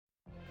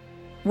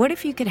What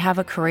if you could have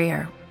a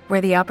career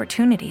where the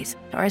opportunities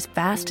are as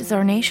vast as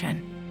our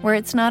nation, where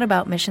it's not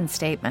about mission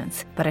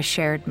statements, but a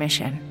shared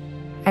mission?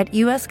 At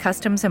U.S.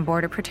 Customs and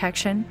Border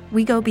Protection,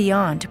 we go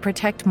beyond to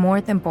protect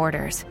more than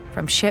borders.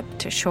 From ship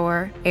to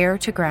shore, air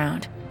to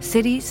ground,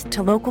 cities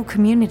to local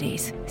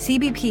communities,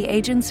 CBP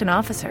agents and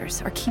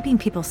officers are keeping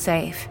people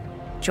safe.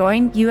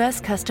 Join U.S.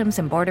 Customs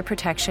and Border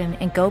Protection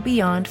and go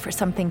beyond for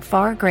something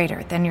far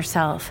greater than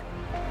yourself.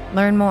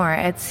 Learn more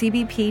at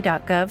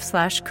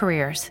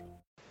cbp.gov/careers.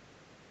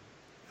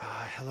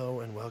 Hello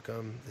and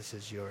welcome. This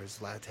is your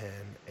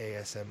Zlatan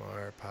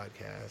ASMR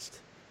podcast.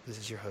 This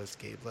is your host,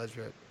 Gabe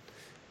Lesrett.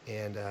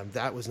 And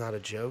that was not a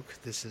joke.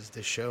 This is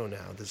the show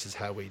now. This is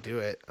how we do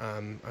it.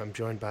 I'm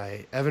joined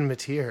by Evan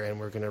Matir, and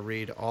we're going to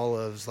read all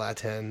of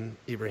Zlatan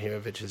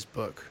Ibrahimovic's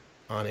book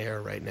on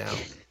air right now.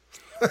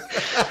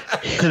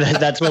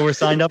 That's what we're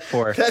signed up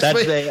for.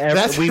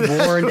 We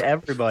warned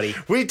everybody.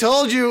 We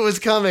told you it was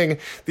coming.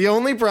 The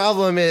only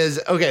problem is,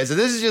 okay, so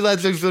this is your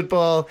Let's Fix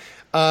Football.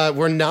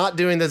 We're not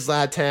doing the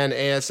Zlatan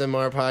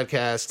ASMR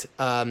podcast.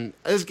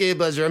 This is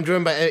Gabe Lesser. I'm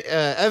joined by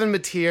Evan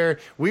Matir.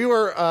 We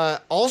were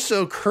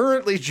also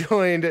currently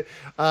joined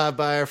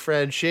by our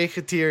friend Shay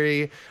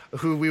Khatiri,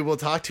 who we will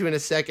talk to in a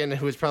second,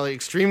 who was probably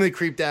extremely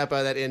creeped out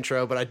by that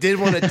intro, but I did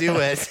want to do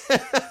it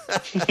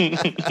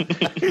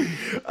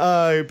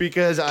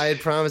because I had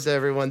promised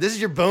everyone, this is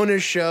your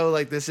bonus show.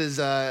 Like, this is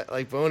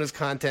like bonus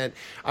content.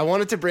 I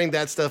wanted to bring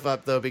that stuff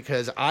up, though,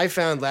 because I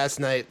found last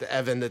night,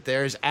 Evan, that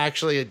there's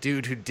actually a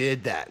dude who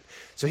did that.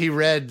 So he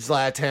read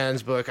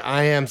Zlatan's book,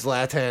 I Am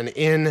Zlatan,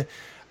 in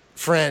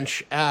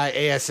French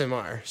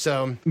ASMR.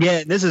 So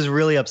yeah, this is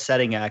really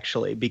upsetting,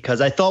 actually,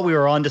 because I thought we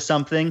were onto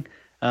something,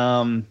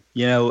 a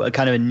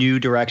kind of a new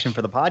direction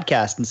for the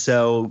podcast. And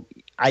so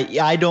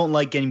I don't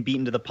like getting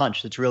beaten to the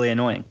punch. It's really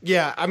annoying.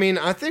 Yeah, I mean,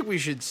 I think we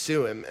should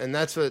sue him, and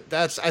that's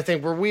I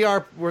think where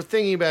we're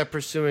thinking about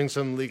pursuing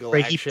some legal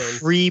action. He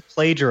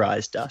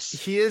pre-plagiarized us.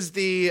 He is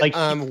the he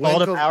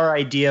thought of our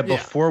idea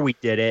before we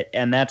did it,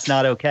 and that's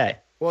not okay.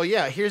 Well,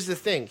 yeah, here's the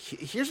thing.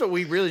 Here's what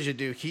we really should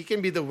do. He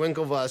can be the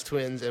Winklevoss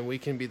twins, and we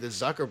can be the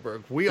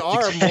Zuckerberg. We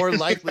are more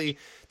likely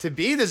to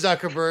be the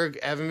Zuckerberg,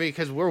 Evan,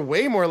 because we're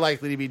way more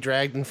likely to be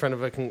dragged in front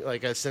of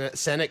a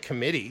Senate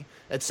committee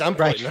at some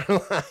point in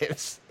our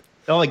lives.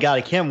 Oh, my God.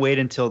 I can't wait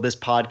until this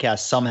podcast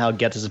somehow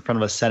gets us in front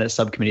of a Senate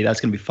subcommittee.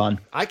 That's going to be fun.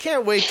 I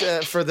can't wait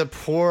for the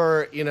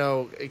poor,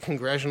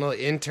 congressional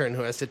intern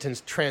who has to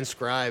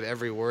transcribe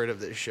every word of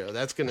this show.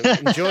 That's going to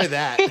enjoy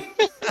that.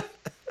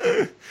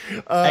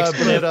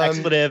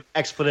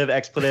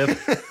 Expletive.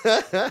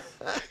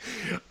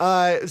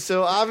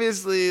 So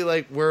obviously,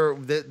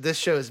 this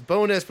show is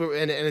bonus,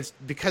 and it's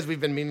because we've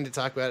been meaning to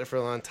talk about it for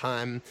a long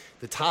time.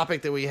 The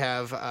topic that we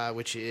have,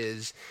 which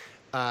is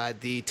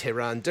the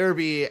Tehran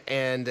Derby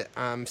and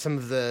some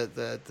of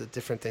the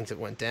different things that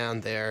went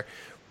down there.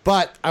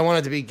 But I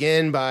wanted to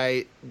begin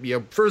by,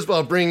 first of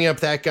all, bringing up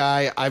that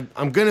guy.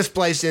 I'm going to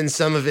splice in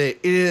some of it.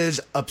 It is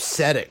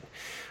upsetting.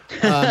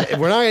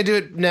 We're not going to do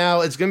it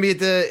now. It's going to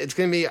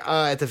be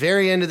at the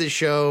very end of the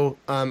show.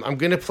 I'm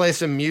going to play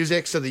some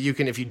music so that you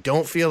can, if you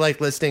don't feel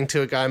like listening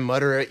to a guy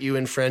mutter at you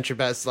in French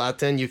about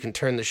Zlatan, you can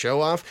turn the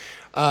show off.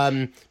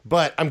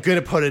 But I'm going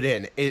to put it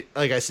in.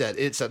 Like I said,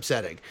 it's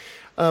upsetting.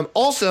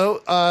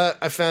 Also,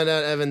 I found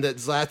out, Evan, that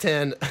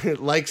Zlatan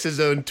likes his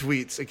own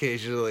tweets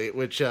occasionally,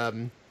 which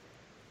move.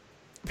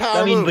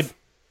 But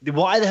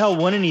why the hell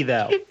wouldn't he,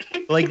 though?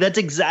 That's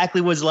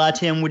exactly what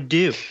Zlatan would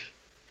do.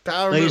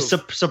 Power move.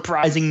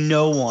 Surprising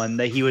no one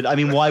that he would. I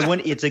mean, why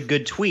wouldn't? It's a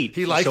good tweet.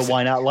 He likes so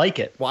why not like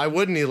it? Why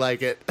wouldn't he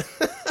like it?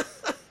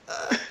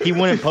 He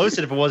wouldn't post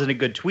it if it wasn't a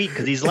good tweet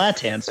because he's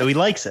Zlatan, so he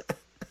likes it.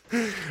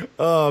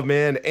 Oh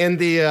man, and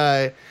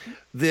the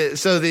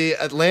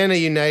Atlanta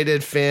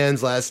United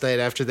fans last night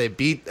after they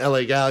beat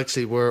LA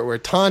Galaxy were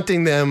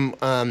taunting them.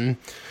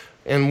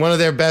 And one of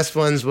their best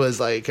ones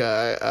was like,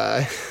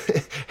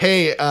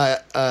 hey,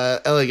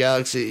 LA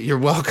Galaxy, you're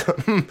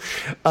welcome.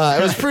 It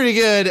was pretty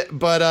good,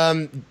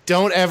 but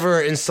don't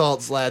ever insult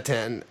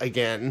Zlatan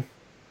again.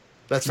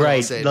 That's what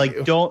I'll say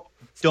to you.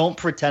 Don't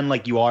pretend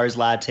like you are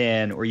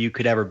Zlatan or you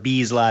could ever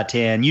be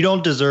Zlatan. You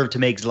don't deserve to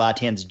make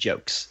Zlatan's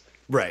jokes.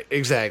 Right,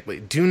 exactly.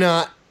 Do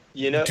not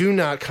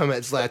come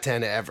at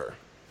Zlatan ever.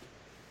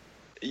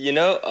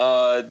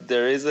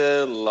 There is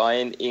a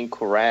line in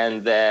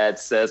Quran that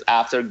says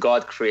after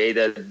God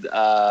created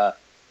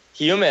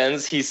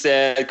humans, he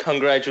said,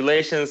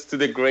 congratulations to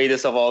the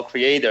greatest of all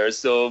creators.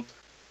 So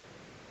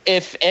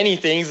if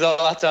anything,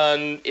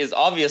 Zlatan is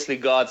obviously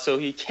God, so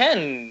he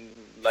can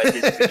like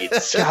his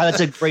tweets. God, that's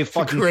a great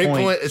fucking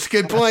point. It's a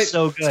good point. That's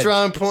so good.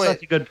 Strong point.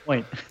 Such a good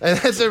point. And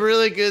that's a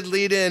really good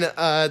lead in.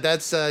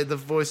 That's the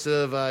voice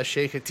of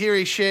Shay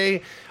Khatiri.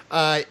 Shay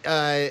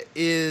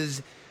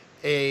is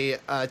Shay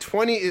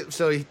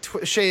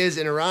is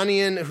an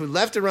Iranian who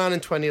left Iran in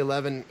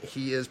 2011.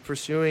 He is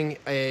pursuing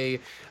a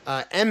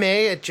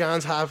MA at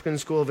Johns Hopkins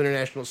School of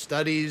International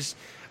Studies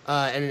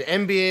and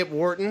an MBA at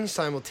Wharton.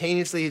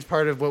 Simultaneously, he's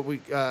part of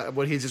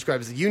what he's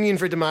described as the Union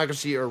for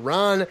Democracy,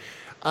 Iran,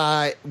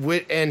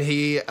 and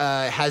he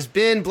has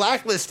been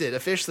blacklisted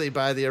officially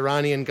by the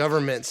Iranian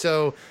government.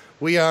 So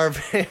We are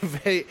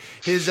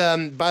his.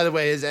 By the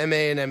way, his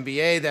MA and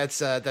MBA.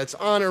 That's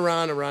on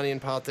Iranian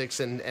politics,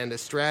 and a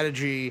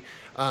strategy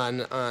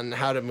on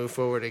how to move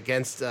forward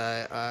against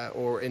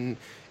or in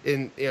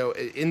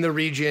the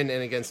region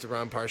and against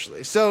Iran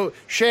partially. So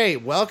Shay,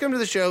 welcome to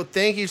the show.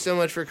 Thank you so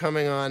much for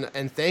coming on,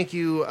 and thank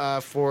you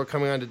for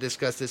coming on to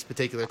discuss this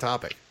particular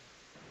topic.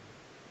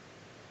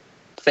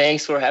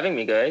 Thanks for having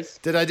me, guys.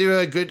 Did I do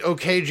a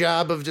okay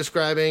job of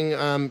describing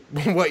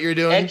what you're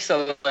doing?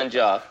 Excellent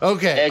job.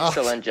 Okay.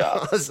 Excellent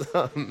job.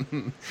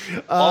 Awesome.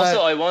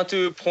 Also, I want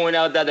to point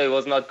out that I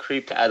was not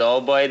creeped at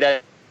all by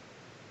that.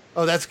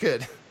 Oh, that's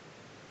good.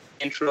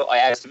 Intro. I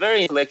asked a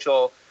very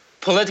intellectual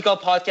political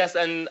podcast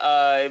and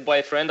by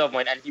a friend of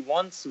mine, and he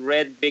once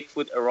read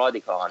Bigfoot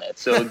erotica on it.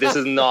 So this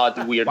is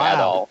not weird at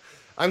all.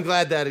 I'm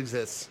glad that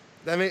exists.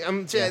 I mean,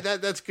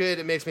 that's good.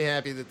 It makes me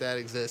happy that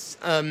exists.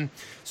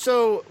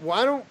 So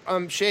why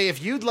don't Shay,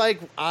 if you'd like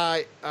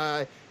to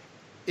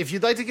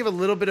give a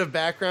little bit of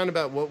background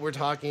about what we're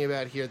talking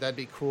about here, that'd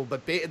be cool.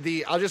 But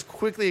I'll just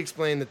quickly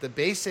explain that the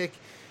basic,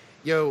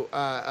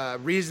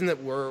 reason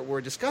that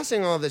we're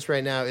discussing all of this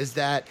right now is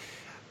that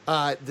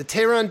the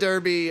Tehran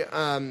Derby,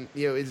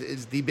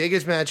 is the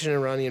biggest match in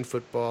Iranian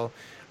football.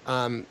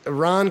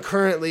 Iran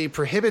currently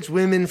prohibits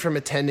women from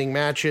attending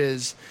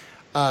matches.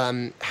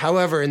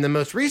 However, in the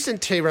most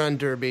recent Tehran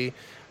Derby,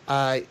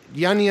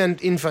 Gianni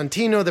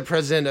Infantino, the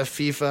president of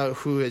FIFA,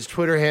 whose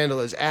Twitter handle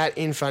is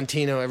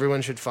 @Infantino,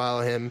 everyone should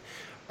follow him.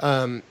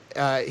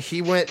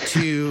 He went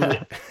to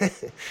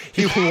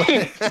he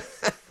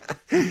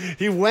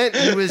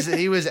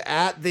was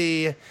at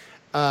the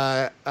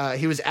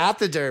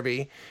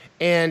Derby,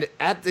 and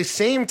at the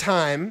same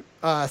time,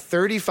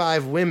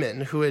 35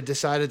 women who had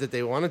decided that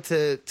they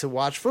wanted to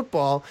watch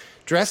football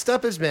dressed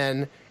up as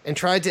men and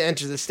tried to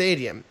enter the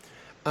stadium.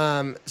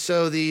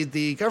 So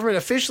the government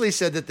officially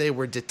said that they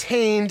were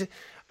detained,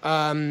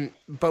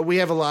 but we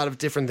have a lot of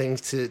different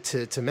things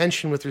to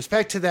mention with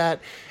respect to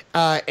that.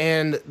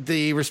 And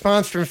the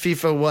response from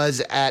FIFA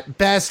was at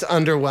best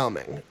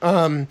underwhelming.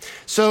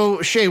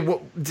 So Shay,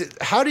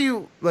 how do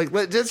you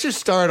let's just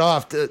start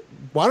off.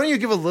 Why don't you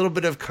give a little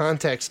bit of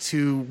context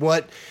to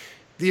what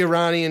the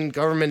Iranian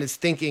government is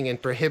thinking in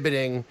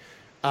prohibiting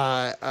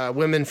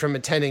women from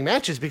attending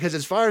matches? Because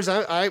as far as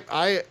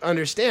I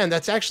understand,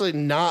 that's actually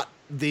not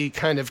the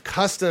kind of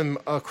custom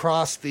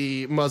across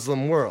the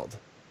Muslim world.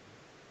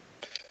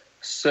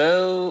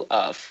 So,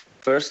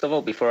 first of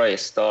all, before I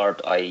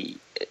start, I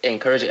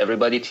encourage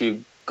everybody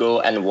to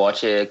go and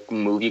watch a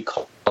movie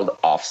called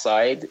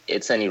Offside.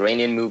 It's an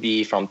Iranian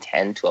movie from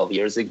 10, 12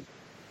 years ago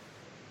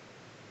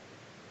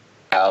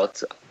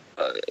about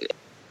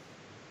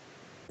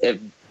a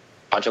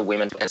bunch of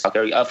women in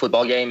a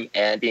football game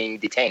and being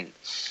detained.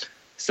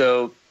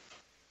 So,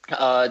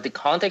 the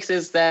context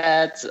is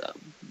that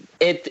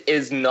it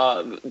is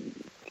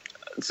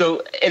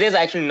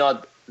actually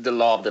not the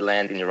law of the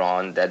land in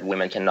Iran that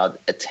women cannot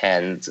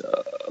attend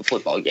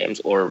football games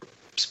or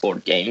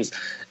sport games.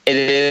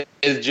 It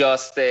is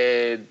just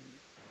a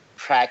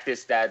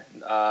practice that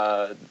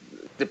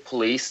the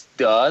police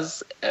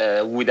does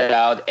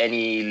without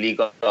any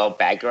legal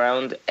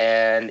background,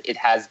 and it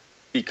has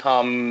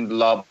become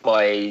law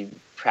by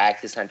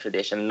practice and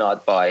tradition,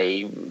 not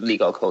by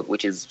legal code,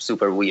 which is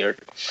super weird.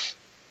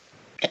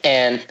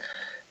 And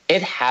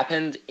it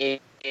happened in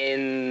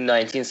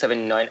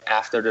 1979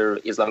 after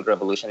the Islamic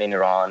Revolution in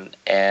Iran,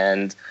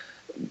 and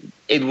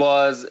it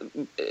was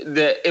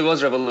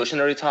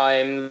revolutionary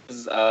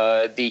times.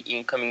 The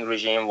incoming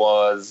regime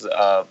was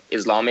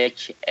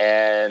Islamic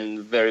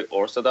and very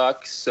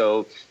orthodox,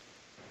 so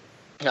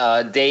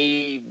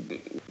they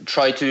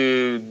tried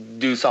to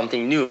do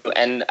something new.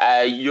 And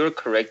you're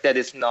correct that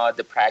it's not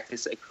the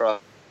practice across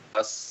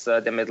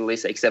the Middle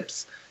East,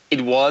 except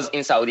it was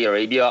in Saudi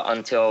Arabia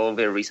until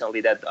very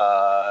recently that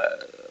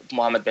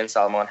Mohammed bin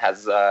Salman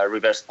has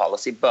reversed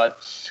policy. But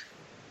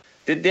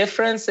the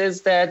difference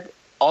is that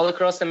all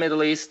across the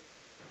Middle East,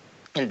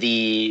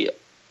 the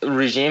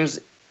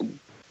regimes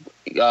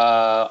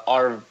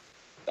have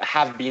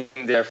been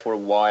there for a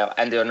while,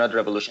 and they are not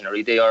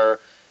revolutionary. They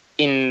are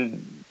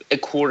in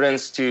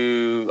accordance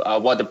to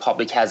what the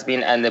public has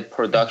been and the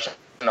production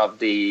of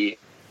the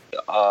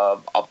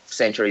of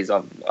centuries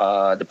of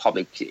the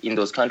public in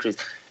those countries.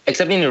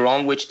 Except in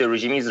Iran, which the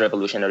regime is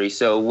revolutionary.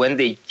 So when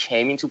they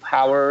came into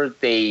power,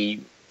 they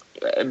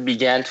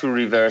began to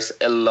reverse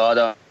a lot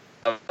of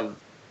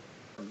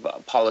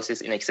policies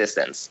in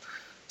existence.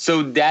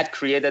 So that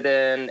created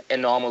an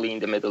anomaly in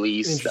the Middle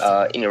East,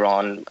 in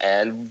Iran,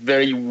 and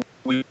very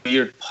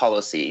weird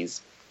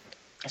policies.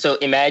 So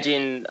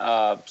imagine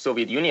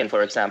Soviet Union,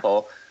 for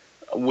example,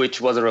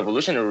 which was a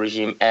revolutionary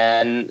regime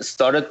and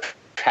started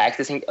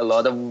practicing a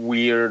lot of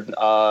weird,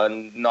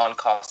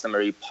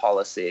 non-customary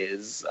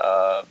policies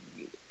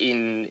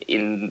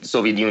in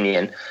Soviet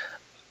Union,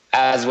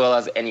 as well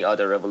as any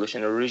other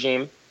revolutionary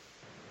regime.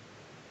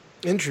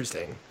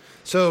 Interesting.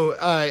 So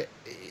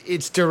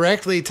it's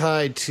directly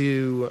tied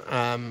to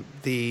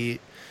the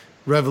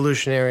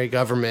revolutionary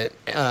government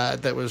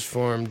that was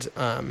formed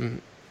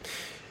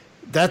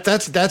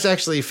That's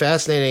actually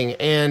fascinating,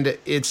 and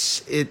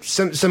it's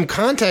some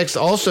context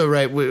also,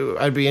 right?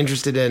 I'd be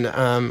interested in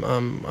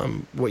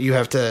what you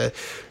have to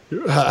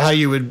how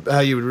you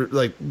would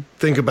like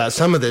think about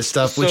some of this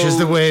stuff, which is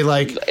the way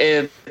like.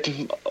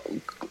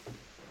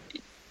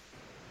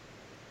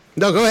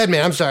 No, go ahead,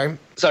 man. I'm sorry.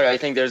 Sorry, I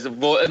think there's a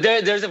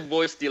there's a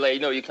voice delay.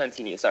 No, you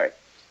continue. Sorry.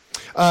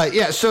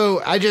 Yeah.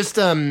 So I just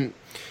one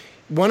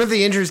of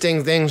the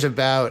interesting things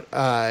about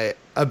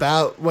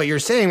what you're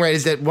saying, right,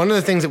 is that one of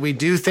the things that we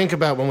do think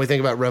about when we think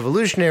about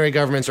revolutionary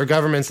governments or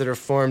governments that are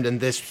formed in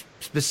this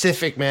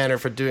specific manner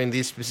for doing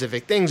these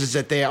specific things is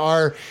that they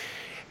are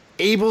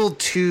able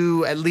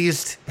to at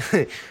least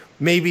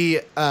maybe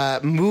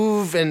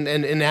move and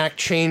enact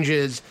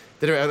changes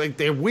that are like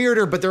they're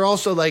weirder, but they're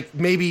also like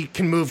maybe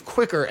can move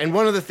quicker. And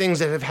one of the things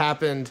that have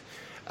happened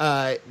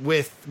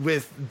with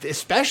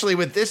especially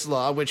with this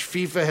law, which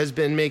FIFA has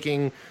been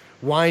making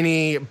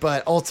whiny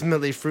but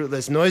ultimately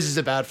fruitless noises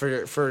about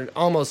for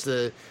almost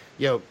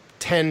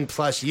 10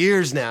 plus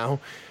years now,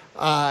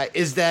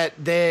 is that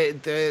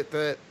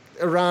the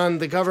Iran,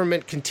 the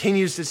government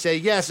continues to say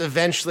yes,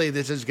 eventually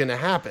this is going to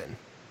happen.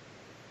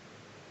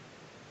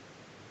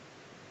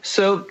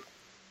 So.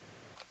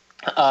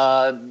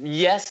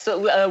 Yes.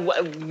 So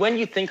when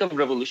you think of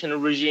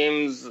revolutionary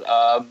regimes,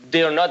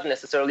 they are not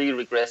necessarily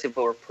regressive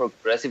or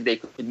progressive. They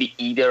could be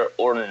either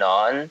or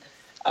none.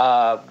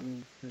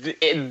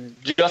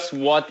 Just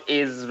what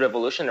is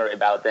revolutionary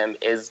about them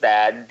is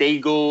that they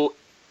go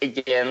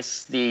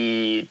against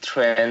the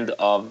trend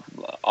of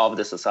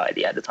the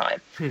society at the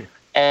time.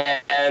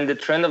 And the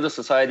trend of the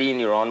society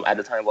in Iran at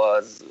the time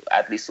was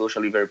at least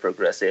socially very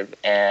progressive.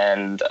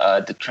 And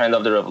the trend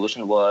of the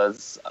revolution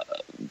was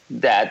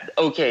that,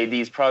 okay,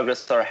 these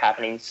progress are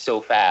happening so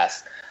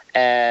fast.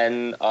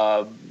 And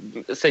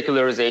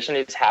secularization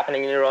is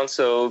happening in Iran.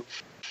 So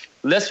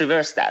let's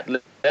reverse that.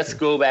 Let's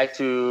go back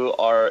to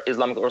our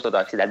Islamic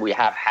orthodoxy that we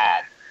have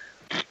had.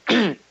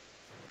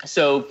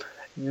 So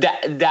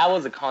that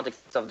was the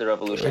context of the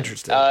revolution.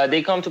 Interesting.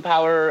 They come to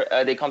power.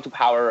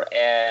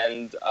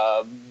 And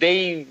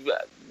they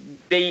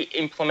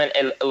implement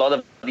a lot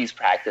of these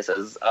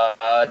practices.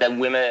 That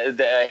women,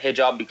 the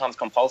hijab becomes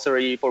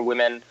compulsory for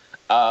women.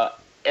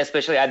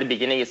 Especially at the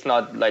beginning, it's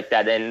not like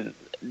that and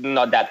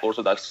not that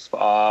orthodox.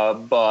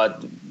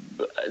 But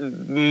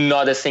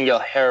not a single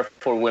hair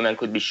for women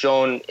could be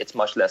shown. It's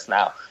much less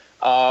now.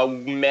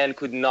 Men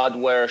could not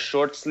wear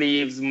short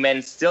sleeves.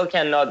 Men still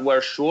cannot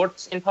wear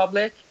shorts in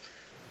public.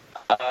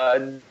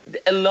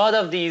 A lot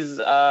of these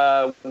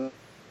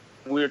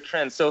weird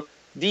trends. So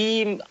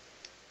the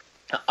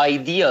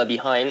idea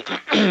behind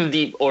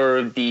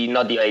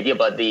not the idea,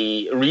 but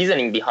the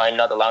reasoning behind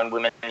not allowing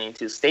women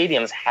into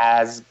stadiums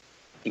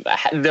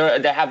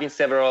there have been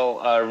several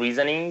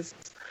reasonings,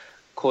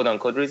 quote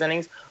unquote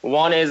reasonings.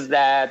 One is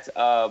that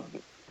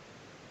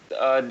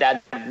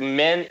that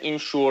men in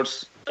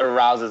shorts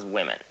arouses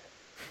women.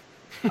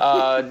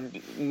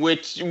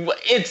 Which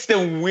it's the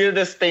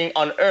weirdest thing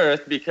on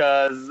earth,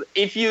 because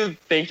if you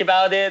think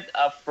about it,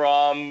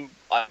 from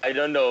I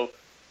don't know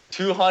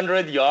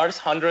 200 yards,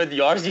 100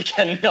 yards, you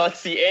cannot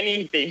see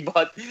anything.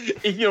 But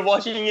if you're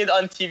watching it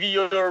on TV,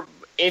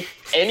 if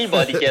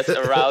anybody gets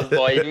aroused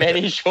by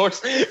many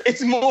shorts,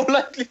 it's more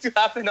likely to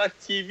happen on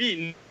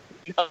TV,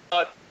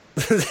 not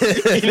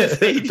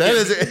That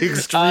is an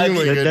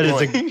extremely good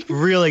point. That is a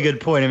really good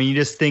point. I mean, you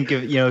just think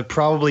of,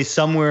 probably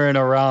somewhere in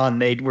Iran,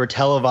 they were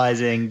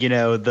televising,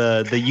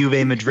 the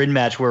Juve Madrid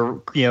match where,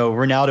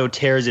 Ronaldo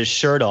tears his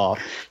shirt off.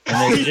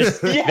 And they're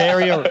just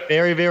very,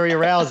 very, very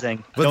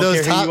arousing. But Don't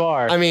those care who you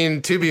are. I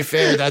mean, to be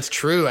fair, that's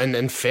true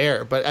and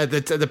fair. But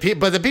the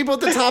people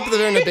at the top of the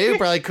Bernabeu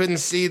probably couldn't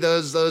see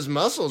those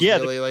muscles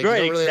really. Like,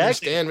 right, you don't really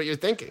understand what you're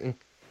thinking.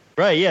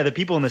 Right, yeah, the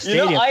people in the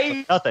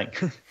stadium, nothing.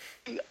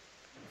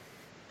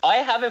 I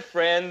have a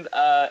friend,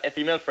 a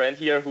female friend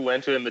here, who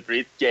went to a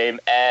Madrid game,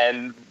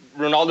 and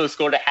Ronaldo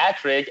scored a hat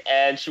trick,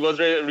 and she was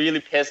really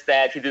pissed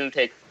that he didn't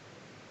take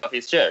off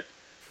his shirt.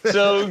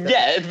 So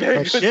yeah, it's very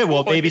good. Shit,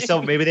 well, maybe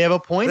they have a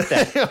point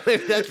then.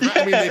 That's right.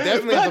 I mean, they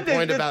definitely have a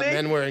point about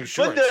men wearing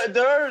shorts. But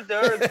there are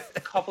a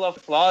couple of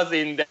flaws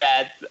in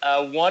that.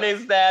 One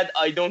is that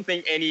I don't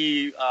think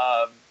any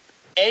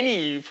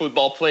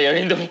football player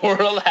in the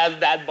world has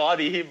that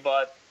body,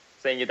 but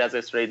saying it as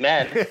a straight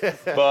man.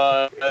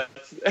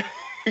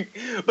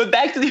 But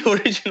back to the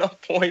original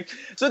point.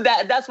 So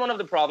that's one of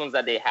the problems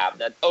that they have.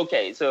 That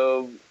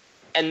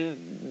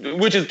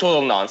which is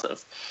total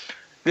nonsense.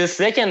 The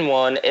second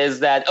one is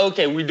that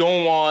we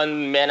don't want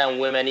men and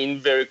women in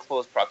very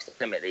close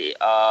proximity,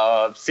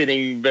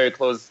 sitting very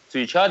close to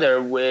each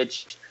other,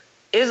 which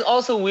is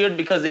also weird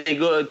because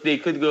they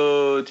could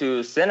go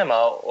to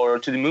cinema or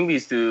to the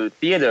movies, to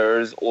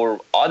theaters or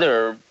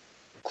other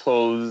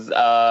closed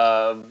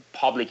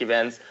public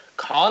events.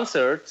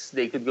 Concerts,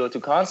 they could go to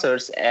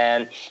concerts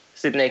and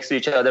sit next to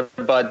each other,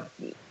 but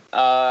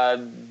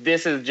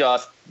this is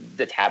just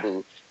the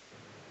taboo.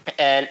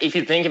 And if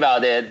you think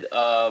about it,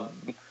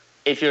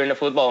 if you're in a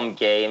football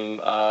game,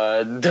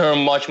 there are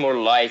much more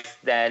lights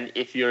than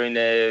if you're in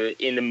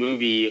a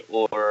movie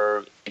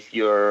or if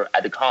you're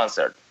at the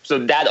concert. So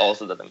that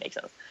also doesn't make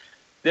sense.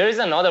 There is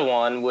another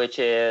one, which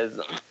is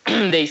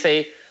they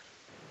say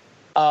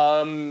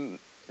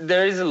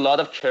there is a lot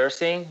of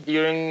cursing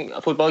during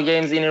football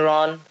games in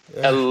Iran.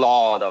 Yeah. A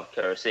lot of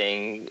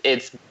cursing.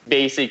 It's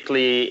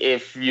basically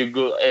if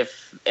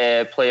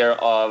a player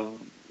of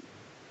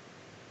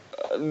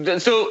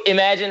so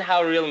imagine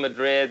how Real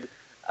Madrid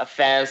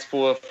fans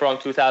from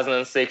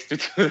 2006 to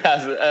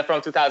 2000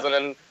 from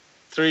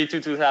 2003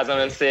 to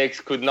 2006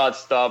 could not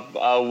stop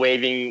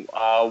waving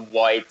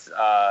white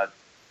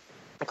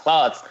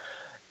cloths.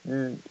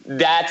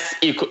 That's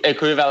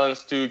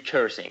equivalent to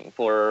cursing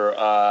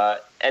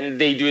and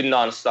they do it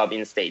nonstop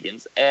in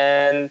stadiums.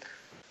 And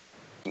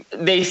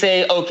they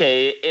say,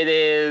 okay, it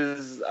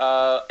is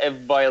a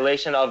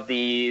violation of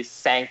the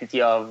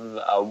sanctity of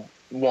a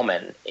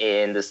woman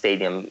in the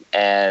stadium,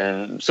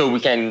 and so we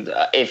can,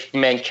 if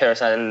men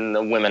curse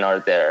and women are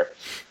there.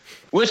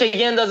 Which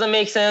again doesn't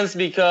make sense,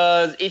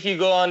 because if you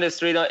go on the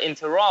street in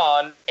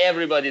Tehran,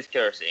 everybody's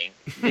cursing.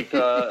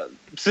 Because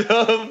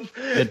so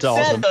it's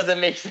awesome. That doesn't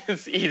make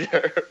sense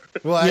either.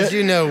 Well, as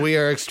you know, we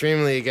are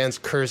extremely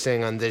against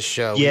cursing on this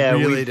show. Yeah,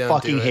 we really we don't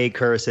fucking hate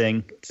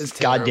cursing. It's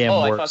goddamn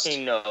worst. I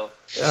fucking know.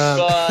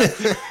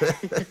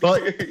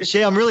 But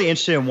Shay, I'm really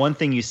interested in one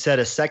thing you said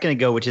a second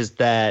ago, which is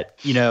that,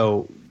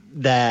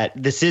 that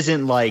this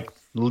isn't like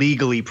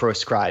legally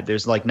prescribed.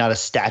 There's like not a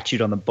statute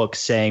on the books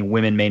saying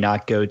women may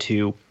not go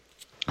to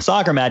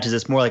soccer matches.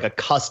 It's more like a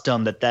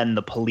custom that then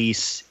the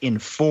police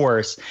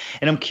enforce.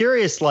 And I'm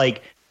curious,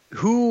 like,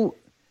 who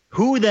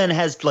then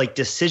has like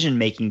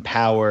decision-making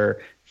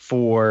power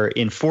for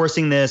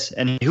enforcing this,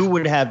 and who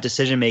would have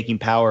decision-making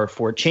power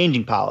for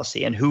changing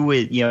policy, and who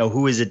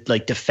is it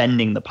like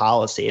defending the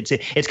policy?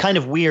 It's kind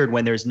of weird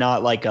when there's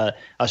not like a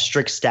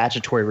strict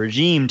statutory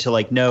regime to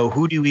like know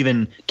who do you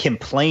even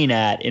complain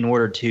at in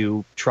order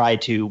to try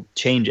to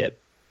change it.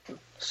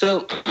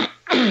 So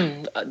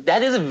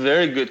that is a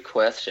very good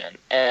question,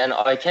 and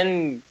I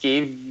can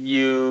give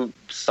you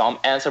some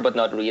answer, but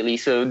not really.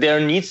 So there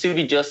needs to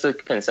be just a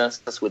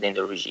consensus within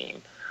the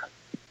regime.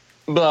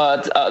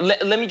 But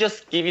let me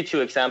just give you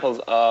two examples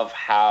of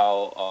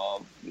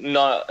how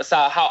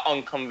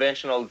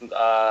unconventional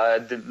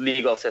the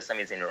legal system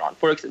is in Iran.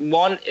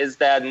 One is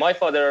that my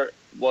father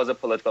was a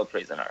political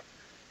prisoner,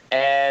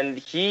 and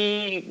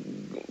he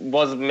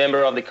was a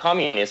member of the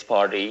Communist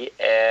Party,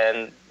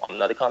 and I'm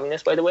not a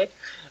communist, by the way.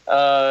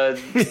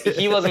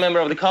 He was a member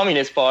of the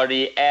Communist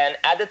Party, and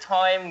at the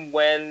time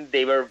when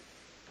they were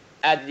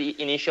at the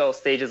initial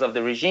stages of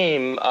the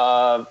regime,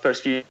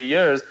 first few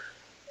years,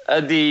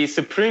 the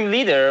supreme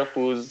leader,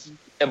 who's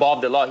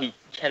above the law, he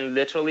can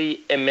literally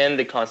amend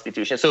the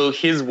constitution. So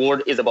his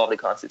word is above the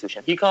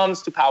constitution. He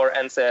comes to power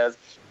and says,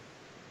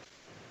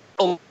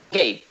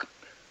 okay,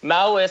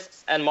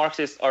 Maoists and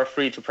Marxists are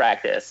free to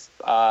practice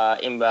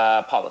in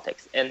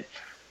politics. And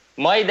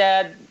my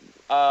dad,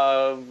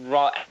 by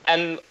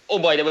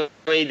the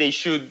way, they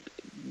should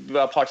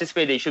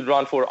participate, they should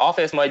run for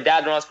office. My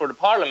dad runs for the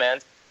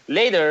parliament.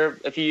 Later,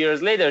 a few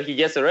years later, he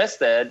gets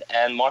arrested,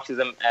 and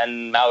Marxism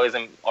and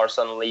Maoism are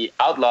suddenly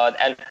outlawed.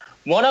 And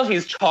one of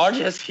his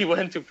charges he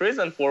went to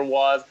prison for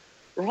was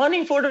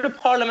running for the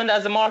parliament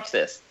as a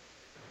Marxist.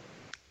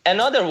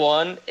 Another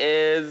one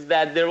is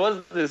that there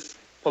was this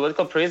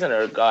political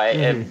prisoner guy,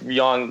 a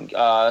young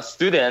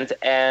student,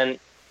 and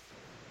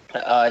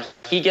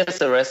he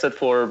gets arrested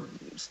for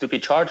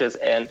stupid charges,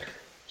 and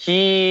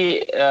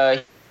he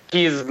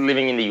is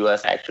living in the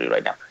U.S. actually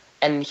right now.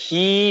 And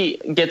he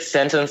gets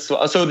sentenced.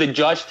 So the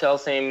judge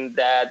tells him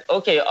that,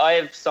 okay,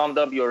 I've summed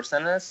up your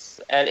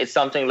sentence, and it's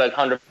something like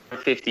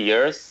 150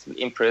 years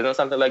in prison,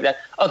 something like that.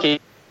 Okay,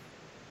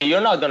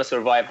 you're not going to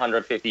survive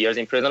 150 years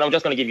in prison. I'm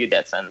just going to give you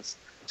that sentence.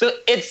 So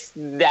it's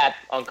that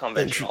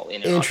unconventional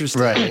in Iran. Interesting.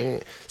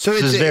 Right. So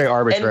it's very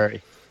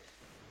arbitrary.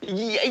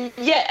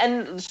 Yeah,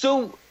 and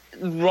so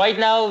right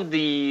now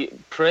the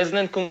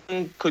president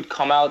could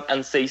come out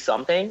and say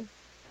something,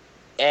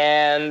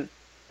 and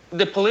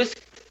the police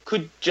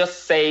could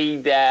just say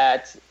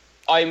that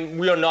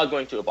we are not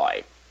going to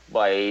abide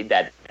by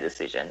that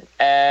decision,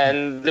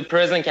 and the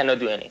president cannot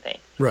do anything.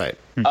 Right.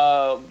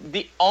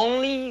 The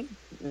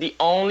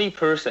only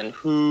person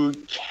who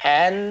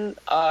can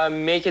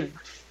make a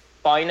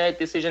finite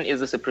decision is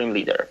the supreme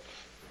leader,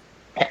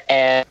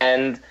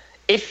 and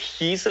if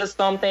he says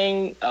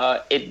something,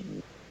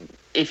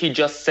 if he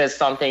just says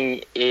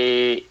something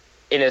in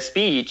a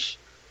speech,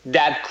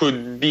 that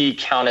could be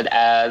counted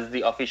as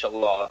the official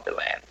law of the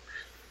land.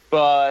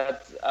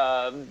 But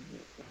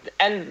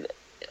and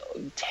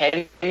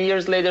 10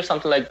 years later,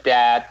 something like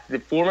that, the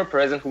former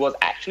president, who was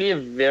actually a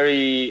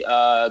very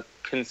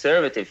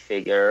conservative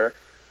figure,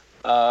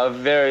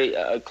 very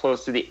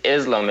close to the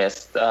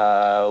Islamist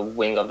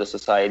wing of the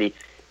society,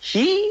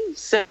 he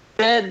said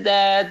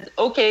that,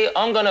 okay,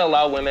 I'm going to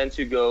allow women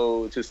to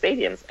go to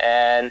stadiums.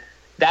 And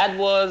that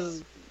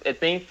was a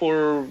thing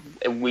for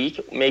a week,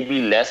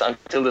 maybe less,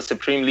 until the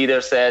supreme leader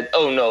said,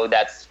 oh, no,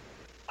 that's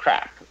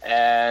crap.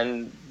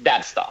 And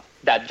that stopped.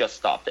 That just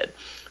stopped it.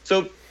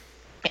 So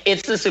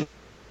it's the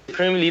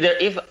supreme leader.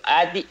 If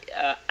at the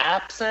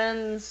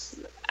absence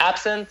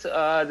absent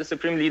the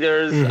supreme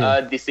leader's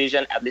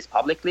decision, at least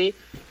publicly,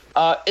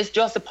 it's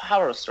just a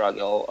power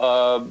struggle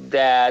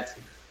that,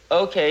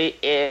 okay,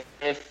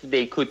 if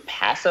they could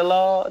pass a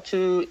law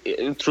through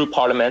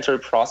parliamentary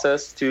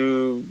process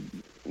to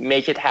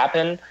make it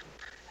happen,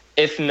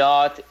 if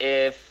not,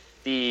 if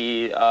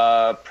the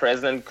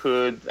president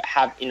could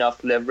have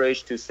enough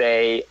leverage to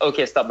say,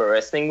 okay, stop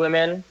arresting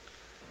women.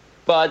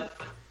 But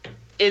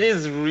it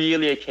is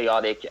really a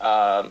chaotic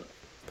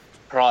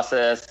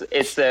process.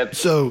 It's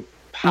a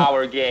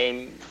power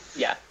game.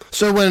 Yeah.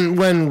 So when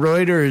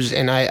Reuters,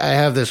 and I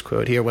have this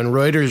quote here, when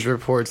Reuters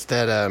reports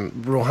that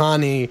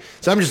Rouhani,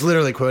 so I'm just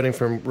literally quoting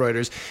from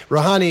Reuters,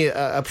 Rouhani,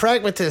 a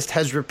pragmatist,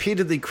 has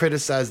repeatedly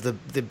criticized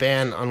the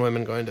ban on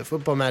women going to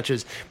football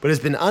matches, but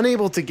has been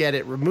unable to get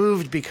it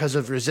removed because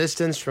of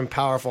resistance from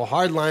powerful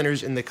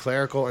hardliners in the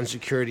clerical and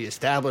security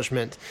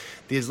establishment.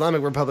 The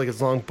Islamic Republic has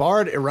long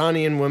barred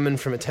Iranian women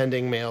from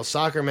attending male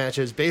soccer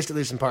matches, based at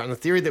least in part on the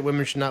theory that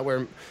women should not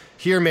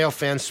hear male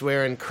fans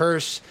swear and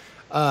curse.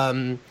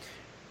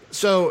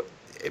 So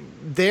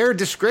their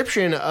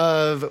description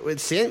of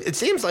it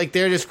seems like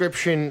their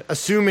description,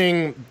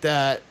 assuming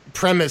that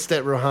premise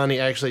that Rouhani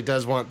actually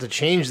does want to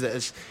change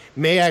this,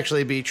 may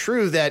actually be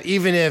true, that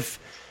even if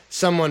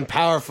someone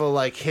powerful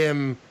like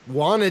him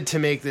wanted to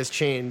make this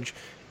change,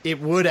 it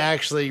would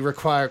actually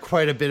require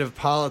quite a bit of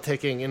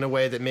politicking in a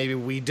way that maybe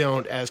we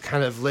don't, as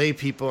kind of lay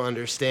people,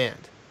 understand.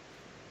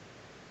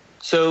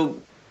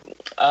 So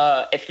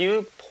a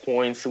few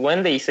points.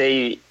 When they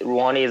say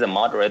Rouhani is a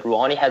moderate,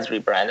 Rouhani has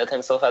rebranded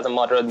himself as a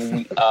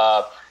moderate.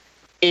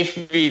 If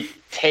we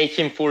take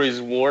him for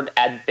his word,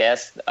 at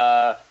best,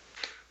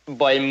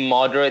 by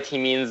moderate, he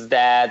means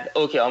that,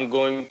 okay, I'm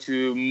going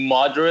to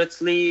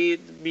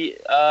moderately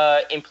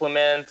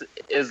implement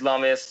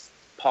Islamist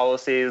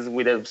policies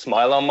with a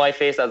smile on my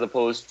face, as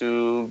opposed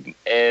to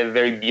a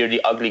very beardy,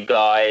 ugly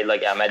guy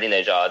like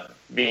Ahmadinejad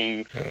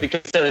being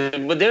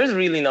conservative. But there's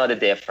really not a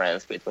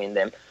difference between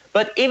them.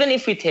 But even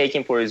if we take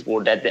him for his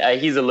word that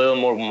he's a little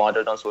more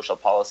moderate on social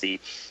policy,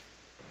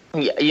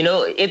 it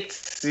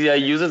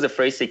uses the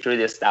phrase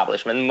security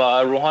establishment.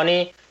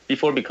 Rouhani,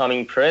 before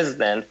becoming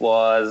president,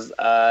 was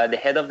the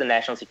head of the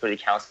National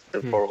Security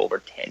Council for over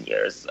 10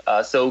 years.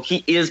 So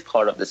he is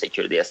part of the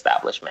security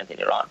establishment in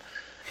Iran.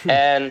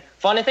 And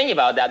funny thing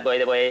about that, by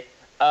the way,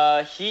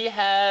 he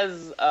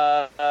has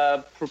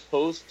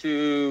proposed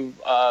to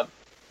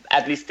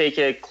at least take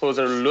a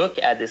closer look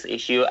at this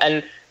issue.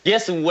 And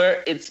guess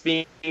where it's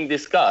being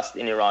discussed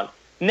in Iran?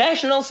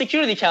 National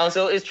Security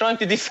Council is trying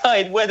to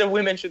decide whether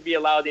women should be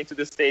allowed into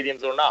the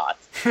stadiums or not.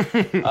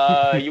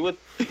 You would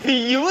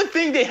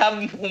think they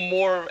have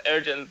more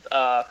urgent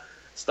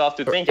stuff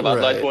to think about,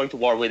 like going to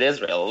war with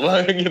Israel.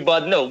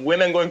 But no,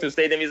 women going to the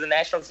stadium is a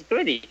national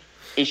security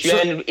issue,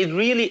 and it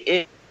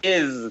really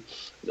is.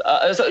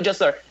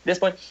 This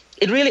point,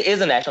 it really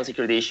is a national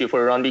security issue for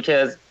Iran,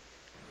 because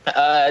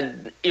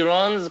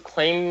Iran's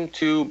claim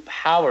to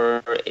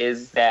power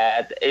is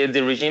that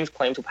the regime's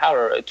claim to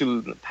power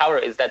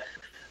is that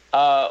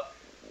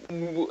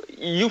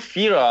you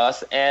fear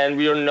us, and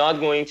we are not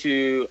going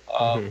to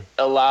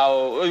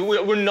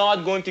we're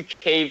not going to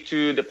cave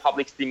to the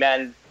public's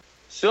demand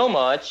so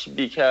much,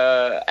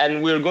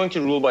 and we're going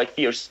to rule by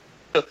fear.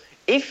 So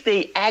if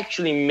they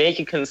actually make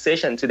a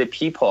concession to the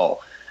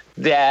people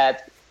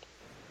that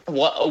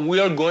we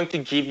are going to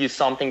give you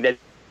something that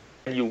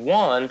you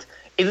want,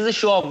 it is a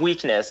show of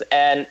weakness,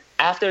 and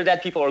after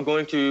that, people are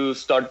going to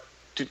start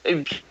to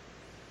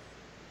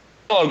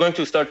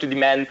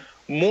demand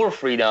more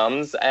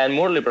freedoms and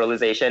more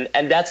liberalization,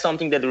 and that's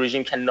something that the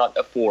regime cannot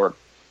afford.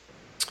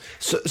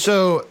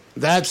 So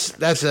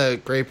that's a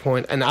great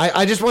point, and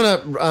I just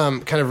want to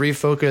kind of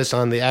refocus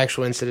on the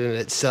actual incident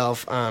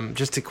itself,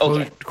 just to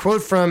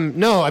quote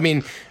from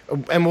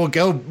and we'll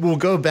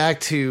go back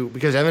to,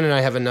 because Evan and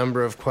I have a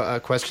number of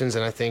questions,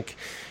 and I think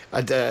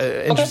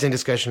interesting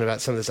discussion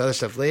about some of this other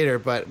stuff later.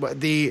 But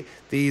the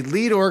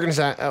lead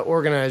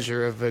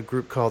organizer of a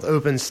group called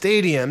Open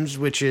Stadiums,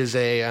 which is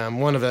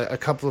one of a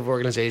couple of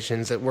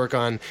organizations that work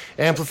on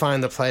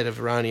amplifying the plight of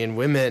Iranian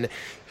women,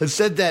 has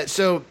said that.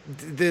 So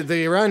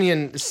the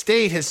Iranian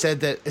state has said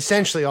that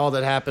essentially all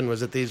that happened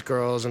was that these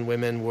girls and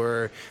women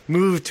were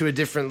moved to a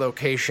different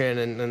location,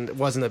 and it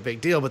wasn't a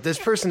big deal. But this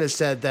person has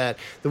said that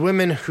the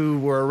women who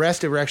were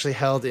arrested were actually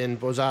held in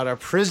Bozara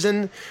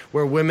prison,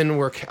 where women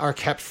are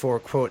kept for,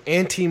 quote,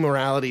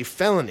 anti-morality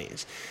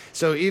felonies.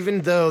 So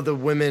even though the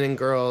women and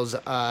girls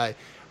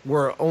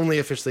were only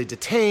officially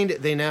detained,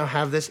 they now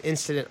have this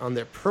incident on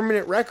their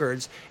permanent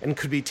records and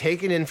could be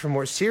taken in for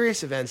more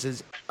serious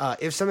offenses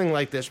if something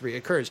like this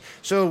reoccurs.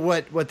 So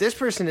what this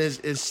person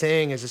is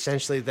saying is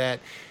essentially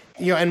that,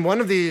 and one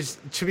of these,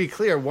 to be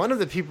clear, one of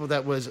the people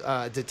that was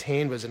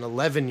detained was an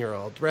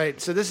 11-year-old, right?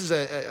 So this is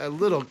a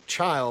little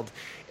child,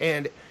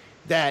 and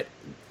that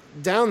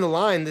down the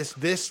line,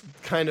 this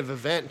kind of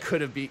event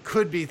could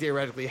be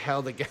theoretically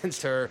held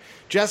against her,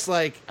 just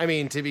like,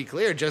 to be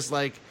clear, just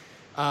like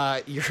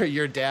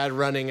your dad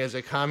running as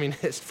a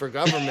communist for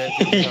government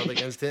could be held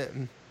against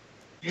him.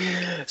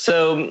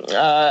 So,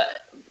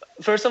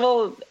 first of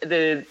all,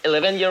 the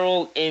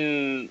 11-year-old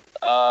in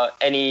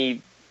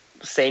any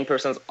sane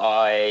person's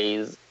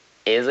eyes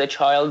is a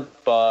child,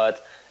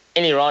 but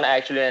in Iran,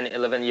 actually, an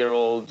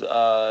 11-year-old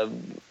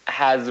an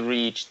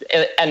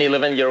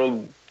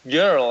 11-year-old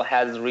girl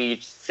has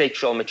reached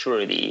sexual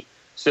maturity.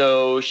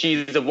 So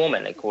she's a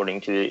woman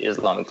according to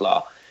Islamic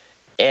law.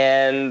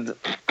 And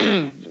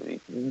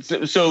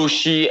so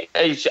she,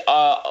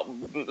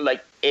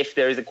 like, if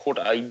there was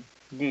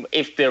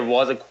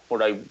a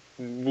court, I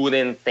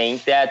wouldn't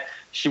think that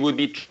she would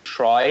be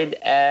tried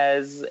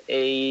as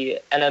an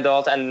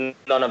adult, and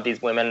none of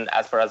these women,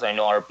 as far as I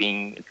know, are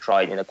being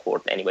tried in a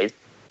court anyways.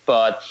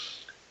 But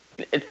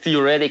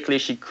theoretically,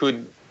 she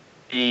could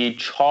be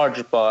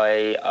charged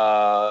by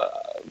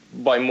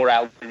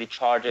morality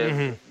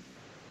charges,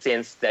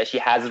 since that she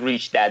has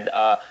reached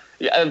that.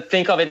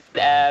 Think of it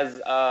as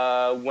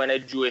when a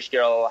Jewish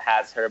girl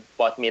has her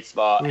bat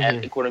mitzvah,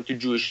 and according to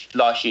Jewish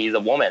law, she is a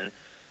woman.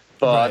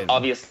 But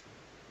obviously,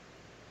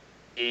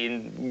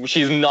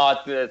 she's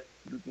not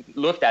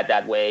looked at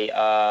that way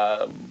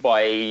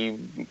by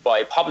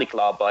public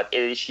law, but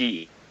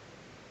she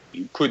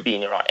could be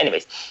in Iran.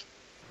 Anyways,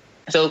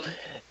 so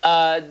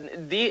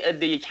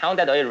the account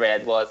that I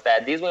read was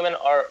that these women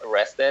are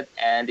arrested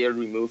and they're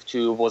removed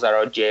to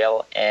Vozara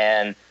jail,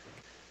 and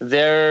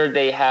there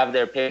they have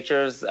their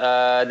pictures,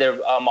 their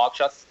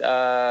mugshots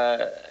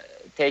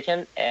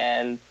taken,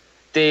 and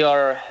they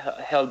are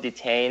held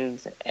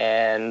detained,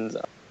 and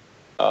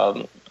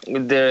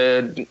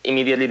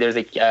immediately there's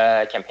a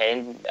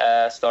campaign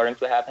starting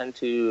to happen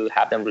to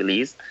have them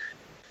released,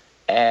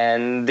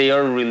 and they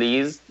are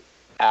released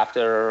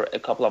after a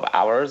couple of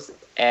hours,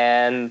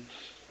 and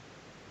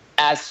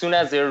as soon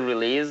as they're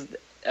released,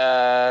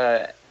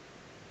 they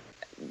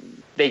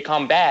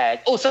come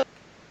back. Oh, sorry.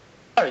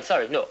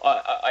 No,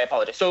 I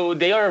apologize. So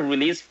they are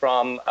released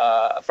from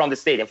the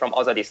stadium, from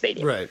Azadi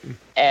Stadium. Right.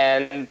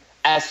 And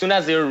as soon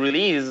as they're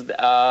released,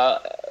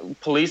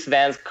 police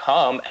vans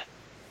come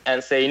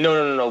and say,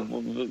 no,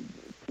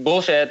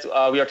 bullshit,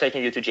 we are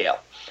taking you to jail.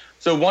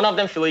 So one of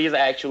them flees,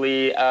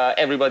 actually.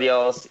 Everybody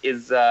else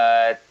is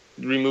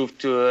removed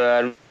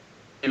to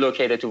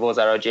relocated to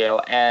Vozara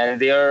jail, and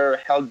they are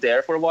held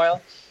there for a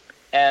while.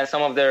 And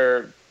some of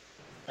their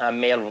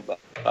male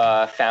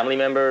family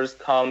members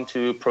come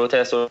to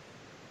protest or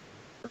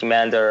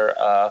demand their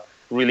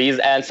release,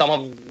 and some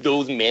of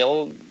those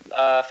male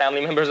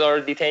family members are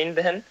detained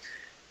then.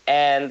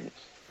 And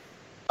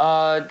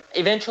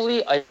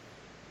eventually, I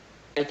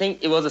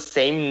think it was the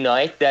same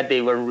night that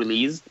they were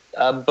released,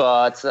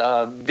 but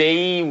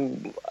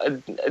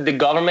the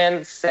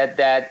government said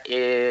that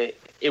it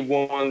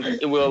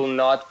will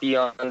not be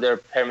on their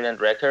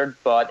permanent record,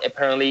 but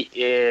apparently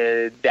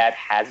that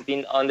has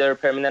been on their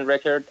permanent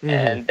record,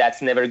 and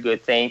that's never a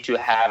good thing to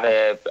have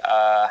a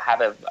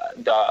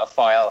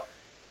file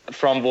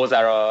from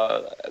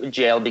Vozara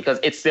jail, because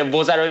it's the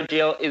Vozara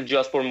jail is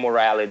just for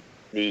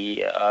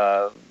morality,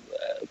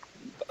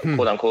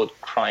 quote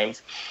unquote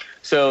crimes.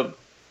 So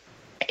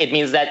it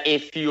means that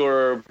if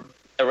you're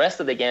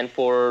arrested again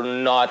for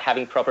not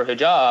having proper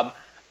hijab,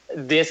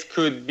 this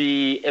could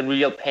be a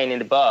real pain in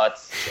the butt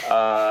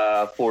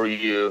for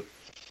you.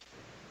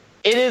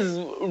 It is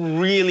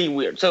really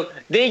weird. So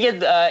they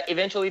get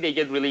eventually they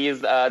get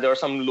released. There are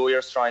some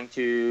lawyers trying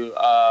to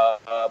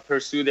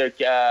pursue their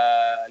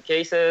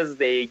cases.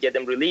 They get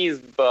them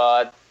released,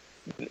 but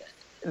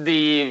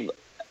the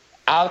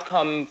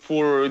outcome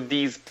for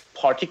these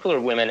particular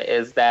women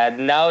is that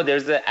now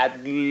there's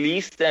at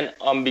least an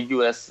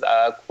ambiguous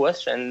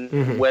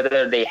question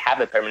whether they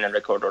have a permanent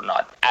record or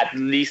not. At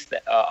least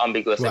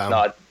ambiguous, if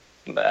not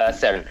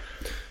certain.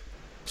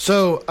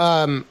 So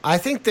I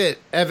think that,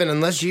 Evan,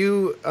 unless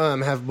you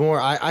have more,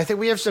 I think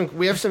we have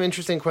some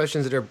interesting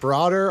questions that are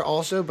broader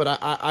also, but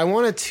I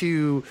wanted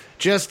to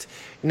just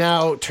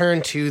now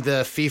turn to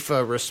the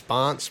FIFA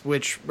response,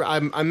 which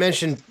I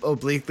mentioned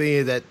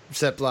obliquely that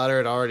Sepp Blatter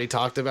had already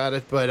talked about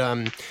it.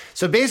 But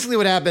so basically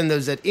what happened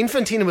was that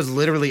Infantino was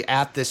literally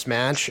at this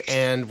match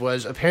and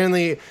was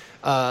apparently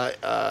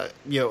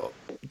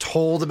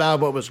told about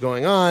what was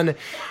going on,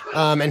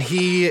 and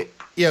he.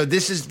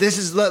 This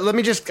is. Let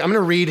me just. I'm going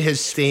to read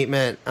his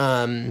statement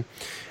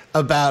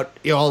about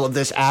all of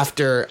this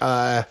after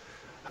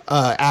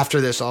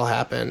this all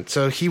happened.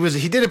 So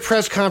he did a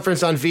press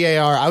conference on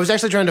VAR. I was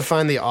actually trying to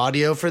find the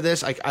audio for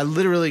this. I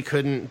literally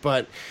couldn't,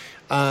 but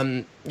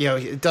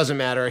it doesn't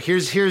matter.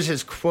 Here's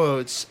his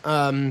quotes.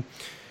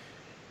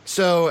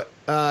 So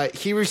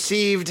he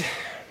received,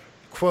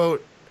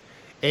 quote,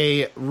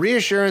 a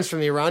reassurance from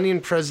the Iranian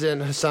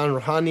President Hassan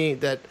Rouhani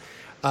that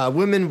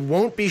women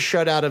won't be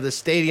shut out of the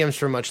stadiums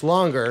for much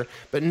longer,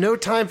 but no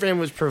time frame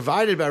was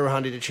provided by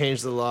Rouhani to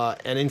change the law,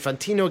 and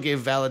Infantino gave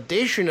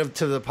validation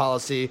to the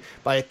policy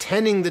by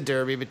attending the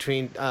derby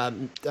between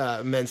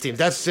men's teams.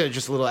 That's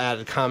just a little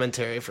added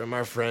commentary from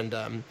our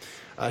friend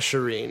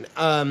Shireen.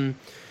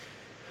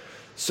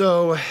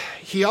 So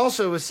he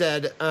also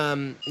said,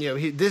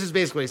 this is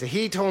basically what he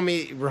said.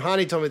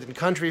 Rouhani told me that in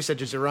countries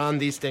such as Iran,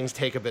 these things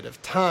take a bit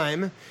of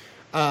time.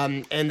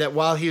 And that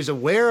while he was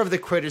aware of the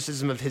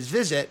criticism of his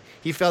visit,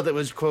 he felt it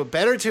was, quote,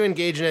 better to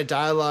engage in a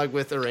dialogue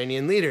with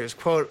Iranian leaders.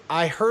 Quote,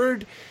 I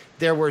heard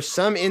there were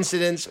some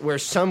incidents where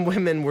some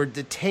women were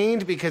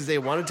detained because they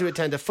wanted to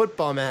attend a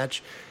football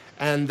match,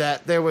 and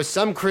that there was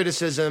some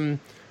criticism,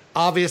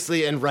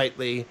 obviously and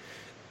rightly.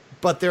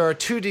 But there are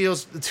two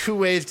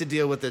ways to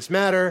deal with this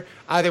matter.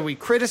 Either we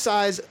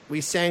criticize, we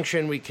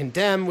sanction, we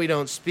condemn, we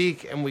don't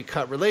speak, and we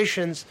cut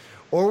relations,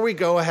 or we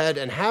go ahead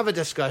and have a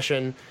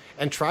discussion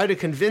and try to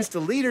convince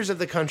the leaders of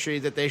the country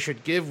that they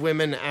should give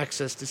women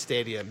access to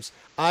stadiums.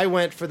 I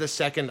went for the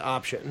second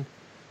option.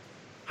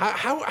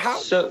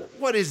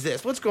 What is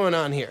this? What's going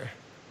on here?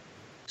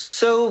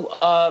 So,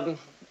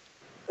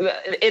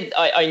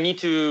 I need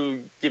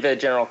to give a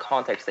general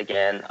context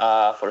again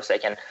for a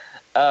second.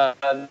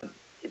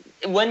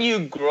 When you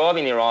grow up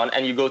in Iran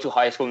and you go to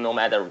high school, no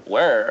matter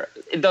where,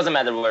 it doesn't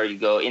matter where you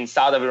go, in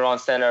south of Iran,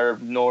 center,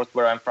 north,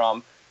 where I'm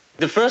from,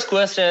 the first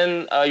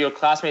question your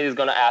classmate is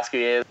going to ask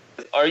you is,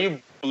 are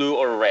you blue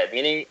or red?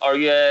 Meaning, are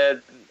you a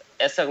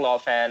Istiqlal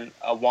fan,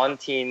 one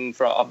team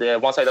of the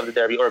one side of the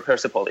derby, or a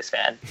Persepolis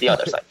fan, the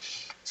other side?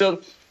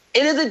 So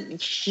it is a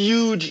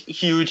huge,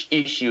 huge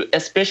issue,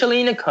 especially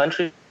in a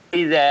country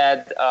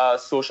that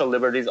social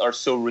liberties are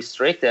so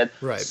restricted.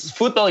 Right.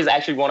 Football is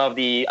actually one of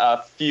the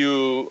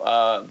few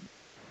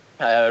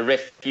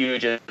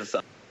refuges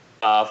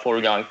for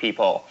young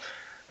people.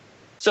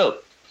 So,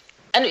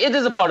 and it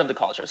is a part of the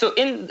culture. So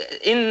in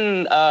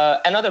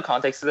another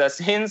context,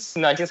 since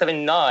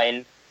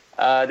 1979,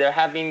 there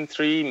have been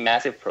 3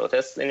 massive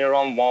protests in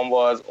Iran. One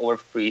was over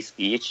free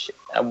speech.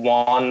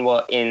 One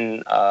was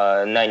in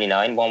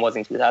 99. One was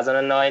in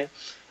 2009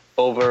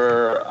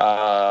 over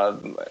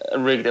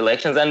rigged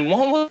elections. And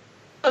one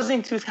was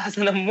in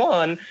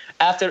 2001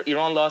 after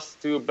Iran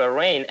lost to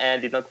Bahrain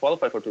and did not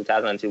qualify for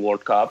 2002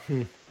 World Cup.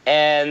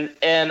 And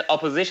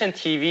opposition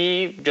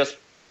TV just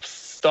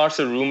starts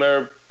a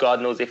rumor,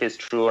 God knows if it's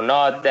true or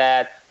not,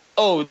 that,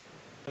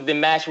 the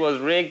match was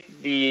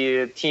rigged,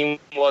 the team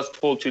was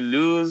told to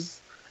lose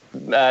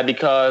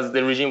because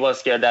the regime was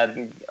scared that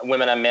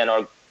women and men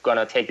are going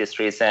to take the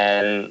streets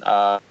and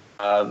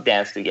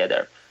dance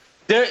together.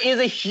 There is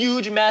a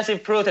huge,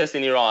 massive protest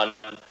in Iran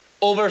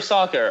over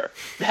soccer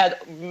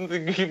that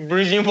the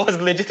regime was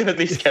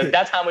legitimately scared.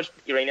 That's how much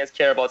Iranians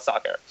care about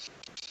soccer.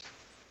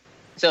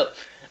 So,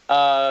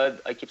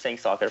 I keep saying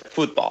soccer,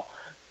 football.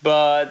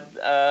 But,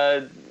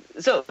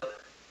 so,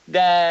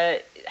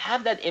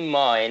 have that in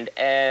mind.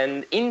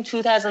 And in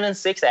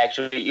 2006,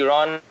 actually,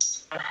 Iran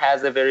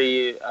has a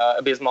very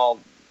abysmal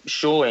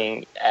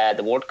showing at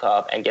the World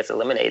Cup and gets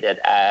eliminated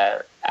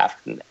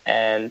after.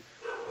 And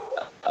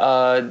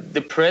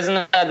the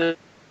president at the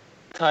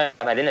time,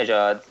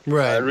 Ahmadinejad,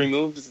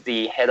 removes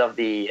the head of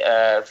the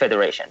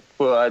federation,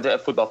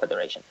 the football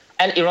federation.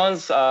 And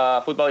Iran's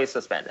football is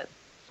suspended.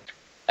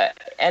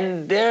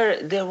 And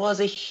there was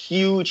a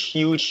huge,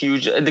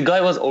 the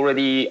guy was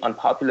already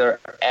unpopular,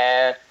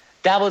 and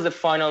that was the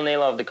final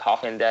nail of the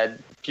coffin that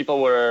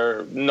people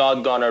were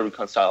not gonna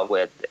reconcile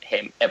with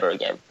him ever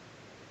again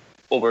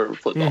over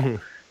football. Mm-hmm.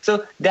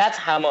 So that's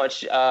how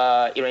much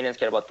Iranians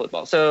care about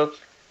football. So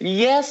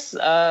yes,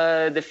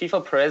 the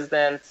FIFA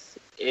president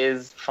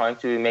is trying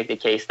to make the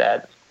case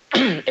that,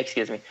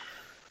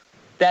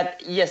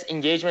 that yes,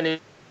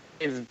 engagement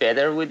is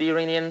better with the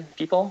Iranian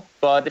people.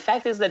 But the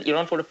fact is that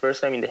Iran, for the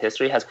first time in the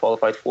history, has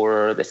qualified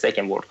for the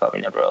second World Cup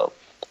in a row.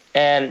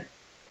 And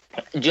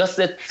just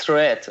the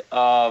threat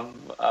of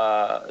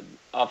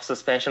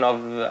suspension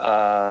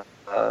of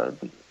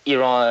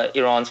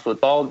Iran's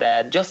football,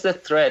 that just the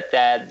threat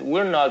that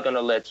we're not going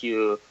to let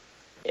you,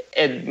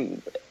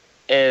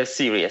 a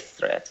serious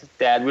threat,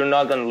 that we're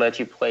not going to let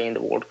you play in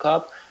the World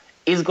Cup,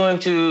 is going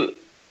to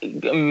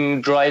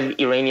drive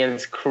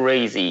Iranians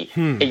crazy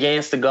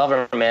against the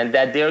government,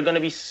 that they're going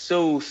to be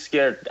so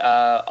scared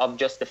of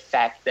just the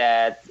fact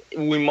that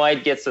we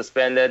might get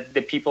suspended.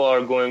 The people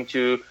are going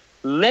to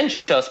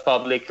lynch us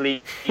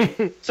publicly.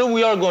 So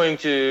we are going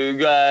to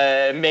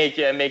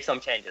make some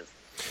changes.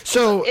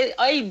 So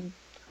I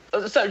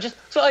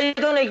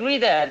don't agree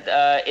that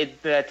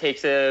it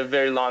takes a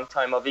very long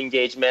time of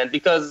engagement,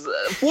 because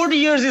 40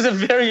 years is a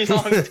very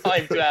long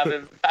time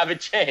to have a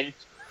change.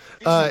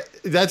 I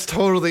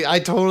totally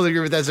agree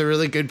with that. That's a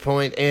really good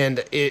point,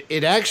 and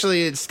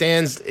it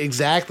stands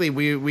exactly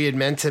we had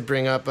meant to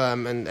bring up.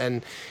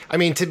 And I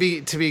mean, to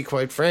be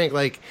quite frank,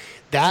 like,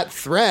 that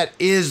threat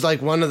is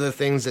like one of the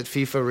things that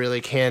FIFA really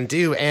can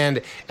do.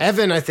 And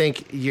Evan, I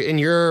think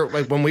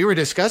when we were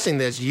discussing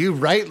this, you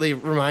rightly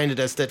reminded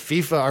us that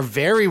FIFA are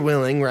very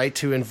willing, right,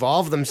 to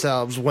involve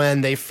themselves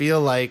when they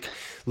feel like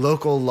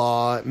local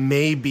law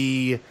may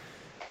be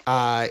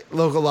not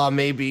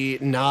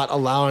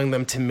allowing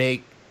them to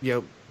make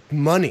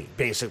money,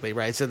 basically,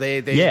 right? So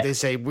they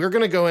say, we're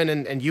going to go in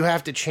and you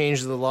have to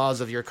change the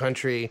laws of your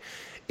country.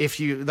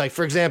 If you, like,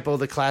 for example,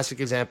 the classic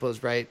example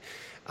is, right,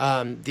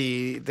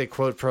 the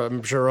quote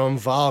from Jerome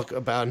Valk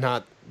about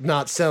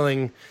not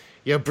selling,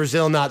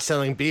 Brazil not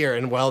selling beer,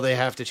 and they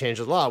have to change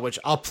the law, which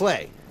I'll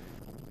play.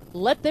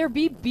 Let there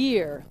be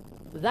beer.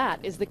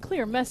 That is the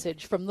clear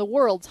message from the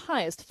world's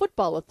highest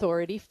football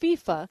authority,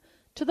 FIFA,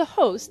 to the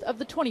host of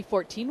the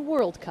 2014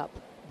 World Cup,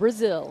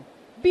 Brazil.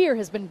 Beer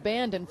has been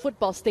banned in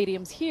football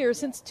stadiums here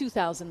since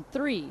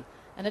 2003,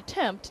 an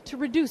attempt to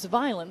reduce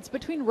violence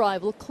between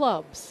rival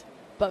clubs.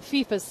 But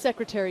FIFA's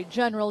Secretary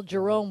General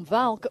Jerome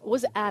Valk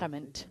was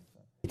adamant.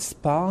 It's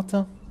part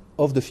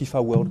of the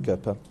FIFA World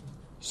Cup.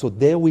 So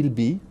there will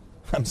be,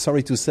 I'm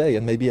sorry to say,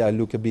 and maybe I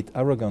look a bit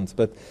arrogant,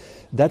 but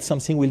that's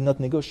something we'll not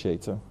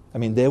negotiate. I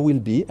mean, there will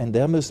be, and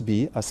there must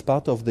be, as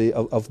part of the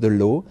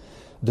law,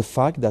 the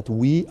fact that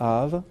we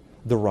have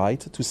the right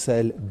to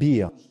sell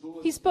beer.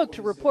 He spoke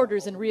to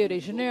reporters in Rio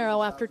de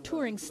Janeiro after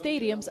touring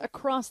stadiums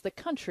across the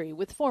country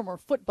with former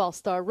football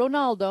star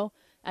Ronaldo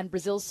and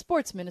Brazil's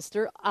sports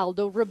minister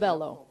Aldo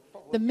Rebelo.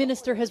 The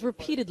minister has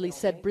repeatedly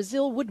said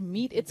Brazil would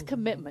meet its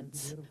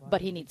commitments,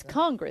 but he needs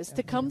Congress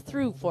to come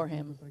through for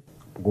him.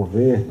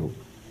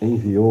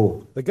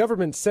 The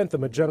government sent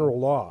them a general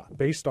law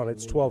based on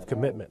its 12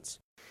 commitments.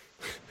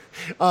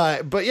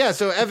 But yeah,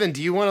 so Evan,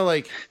 do you want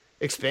to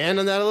expand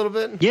on that a little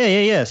bit?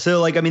 Yeah.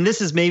 So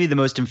this is maybe the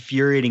most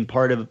infuriating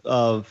part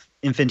of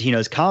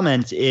Infantino's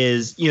comments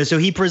is, so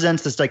he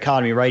presents this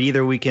dichotomy, right?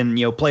 Either we can,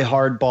 play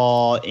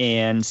hardball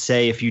and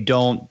say if you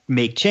don't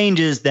make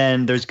changes,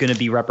 then there's going to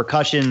be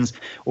repercussions,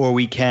 or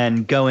we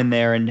can go in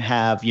there and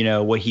have,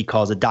 what he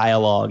calls a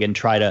dialogue and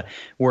try to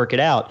work it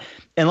out.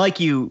 And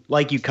like you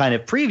kind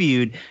of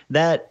previewed,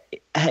 that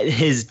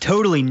is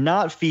totally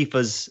not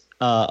FIFA's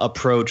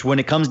approach when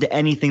it comes to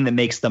anything that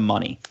makes them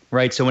money,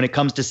 right? So when it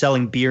comes to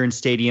selling beer in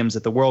stadiums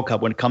at the World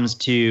Cup, when it comes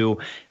to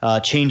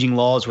changing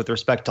laws with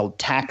respect to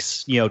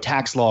tax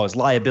laws,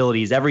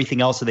 liabilities,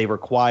 everything else that they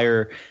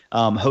require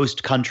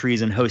host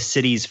countries and host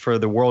cities for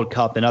the World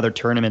Cup and other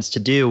tournaments to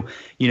do,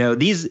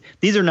 these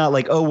are not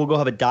like, oh, we'll go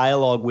have a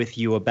dialogue with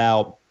you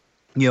about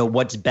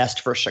what's best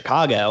for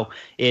Chicago.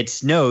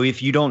 It's no,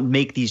 if you don't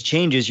make these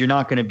changes, you're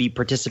not going to be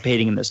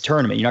participating in this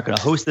tournament. You're not going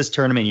to host this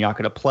tournament. You're not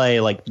going to play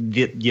it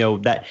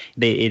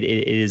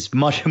is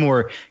much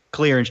more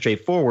clear and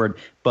straightforward.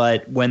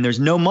 But when there's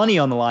no money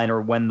on the line,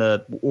 or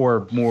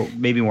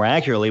maybe more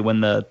accurately, when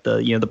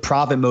the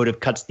profit motive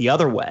cuts the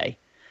other way,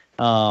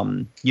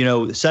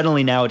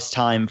 suddenly now it's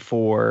time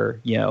for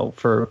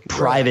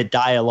private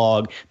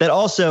dialogue that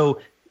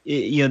also,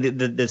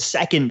 the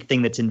second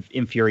thing that's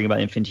infuriating about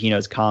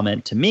Infantino's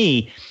comment to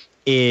me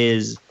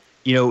is,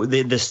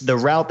 the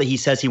route that he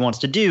says he wants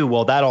to do.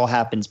 Well, that all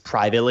happens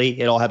privately.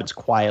 It all happens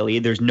quietly.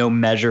 There's no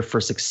measure for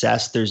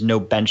success. There's no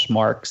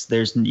benchmarks.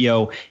 There's,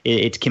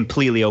 it's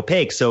completely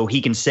opaque. So he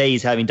can say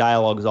he's having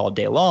dialogues all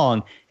day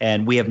long,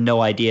 and we have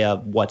no idea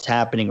what's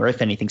happening or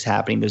if anything's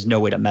happening. There's no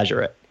way to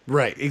measure it.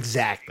 Right.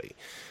 Exactly.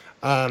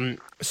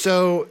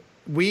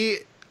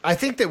 I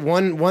think that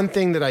one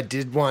thing that I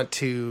did want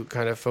to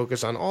kind of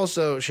focus on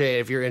also, Shay,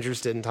 if you're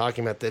interested in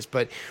talking about this,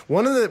 but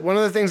one of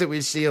the things that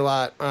we see a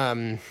lot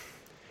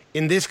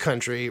in this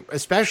country,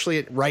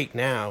 especially right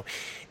now,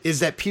 is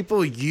that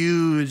people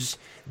use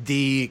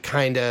the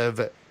kind of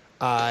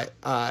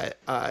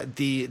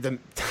the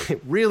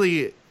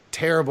really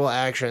terrible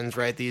actions,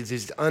 right?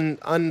 These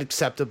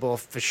unacceptable,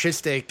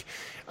 fascistic,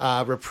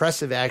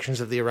 repressive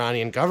actions of the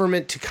Iranian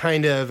government to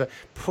kind of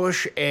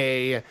push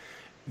a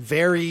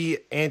very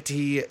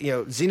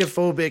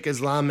xenophobic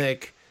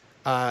Islamic,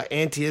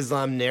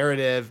 anti-Islam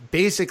narrative,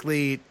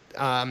 basically,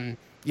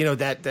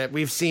 that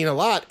we've seen a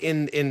lot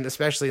in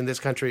especially in this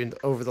country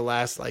over the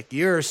last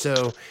year or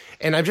so.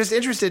 And I'm just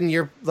interested in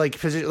your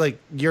position,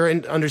 your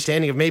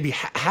understanding of maybe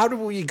how do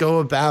we go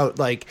about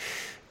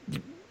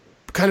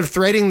kind of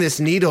threading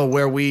this needle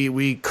where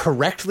we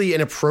correctly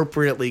and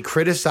appropriately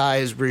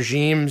criticize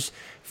regimes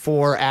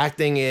for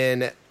acting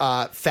in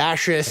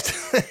fascist,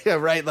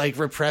 right,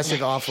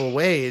 repressive, awful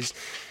ways,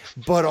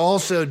 but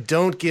also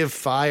don't give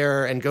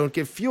fire and don't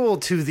give fuel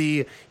to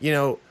the,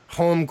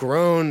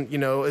 homegrown,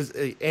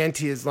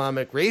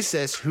 anti-Islamic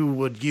racists who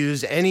would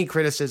use any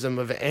criticism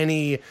of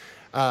any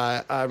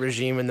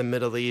regime in the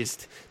Middle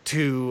East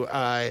to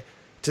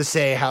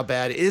say how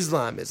bad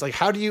Islam is.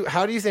 How do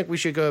you think we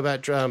should go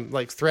about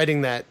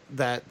threading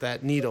that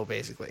needle,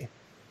 basically?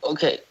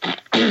 Okay,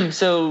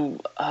 so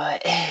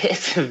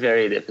it's a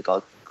very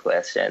difficult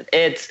question.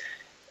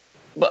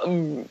 But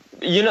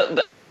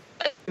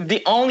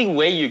the only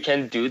way you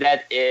can do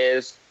that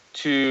is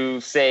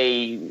to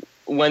say,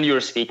 when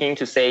you're speaking,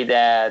 to say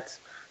that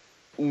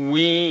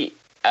we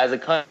as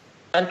a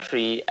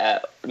country, I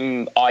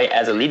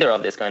as a leader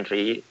of this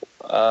country,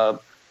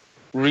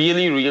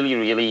 really, really,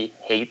 really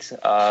hate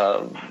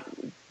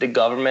the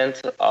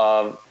government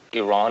of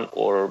Iran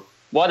or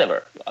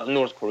whatever,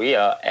 North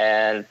Korea.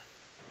 And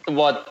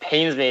what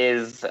pains me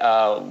is,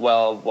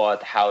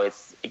 how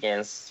it's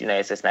against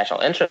United States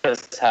national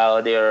interests, how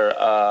they're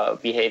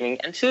behaving,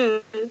 and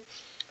two,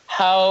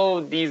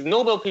 how these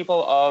noble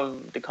people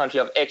of the country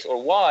of X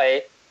or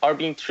Y are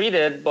being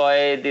treated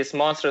by this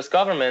monstrous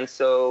government.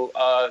 So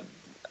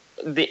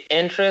the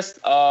interest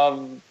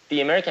of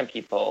the American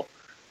people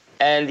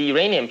and the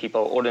Iranian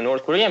people or the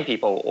North Korean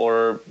people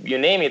or you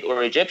name it,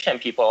 or Egyptian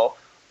people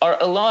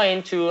are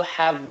aligned to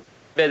have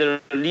better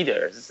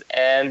leaders.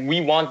 And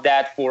we want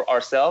that for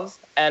ourselves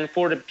and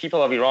for the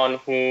people of Iran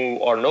who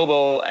are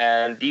noble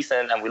and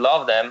decent and we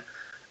love them,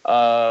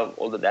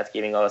 although that's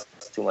giving us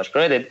too much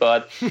credit,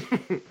 but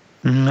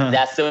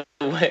that's the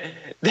way,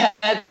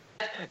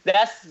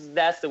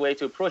 that's the way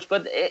to approach.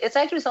 But it's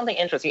actually something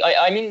interesting.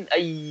 I mean,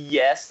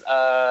 yes,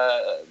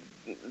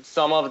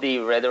 some of the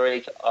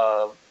rhetoric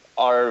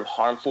are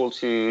harmful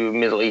to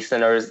Middle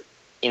Easterners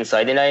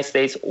inside the United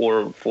States,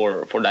 or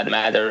for that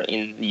matter,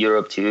 in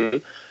Europe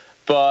too.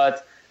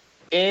 But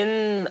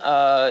in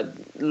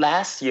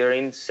last year,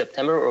 in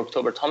September or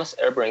October, Thomas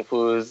Erbrink,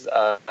 who's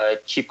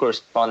chief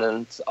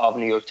correspondent of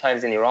New York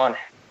Times in Iran,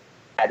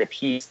 had a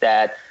piece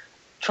that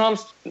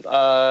Trump's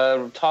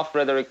tough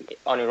rhetoric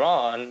on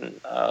Iran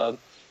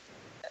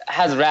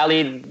has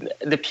rallied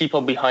the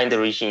people behind the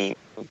regime.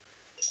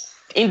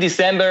 In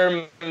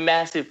December,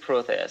 massive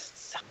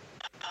protests.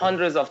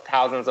 Hundreds of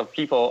thousands of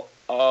people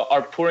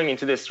are pouring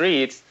into the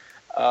streets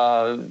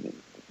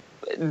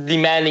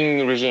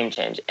demanding regime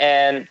change.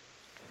 And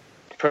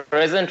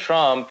President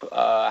Trump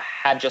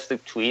had just a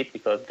tweet,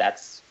 because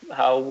that's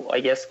how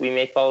I guess we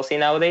make policy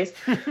nowadays,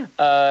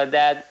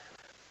 that,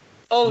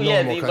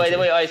 by the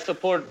way, I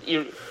support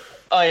the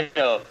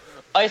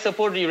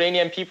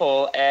Iranian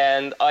people,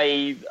 and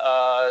I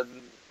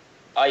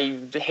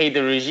hate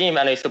the regime,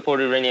 and I support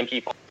Iranian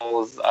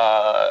people's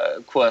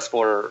quest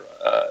for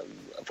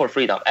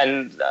freedom.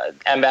 And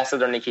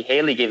Ambassador Nikki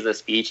Haley gives a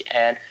speech,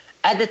 and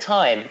at the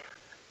time,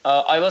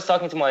 I was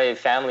talking to my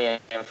family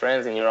and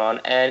friends in Iran,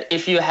 and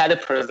if you had a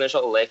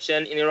presidential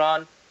election in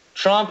Iran,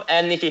 Trump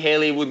and Nikki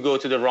Haley would go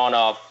to the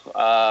runoff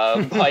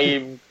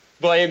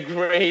by a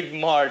great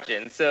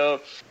margin. So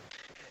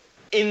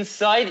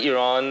inside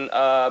Iran,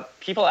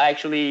 people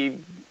actually,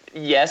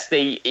 yes,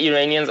 the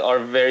Iranians are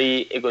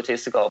very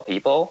egotistical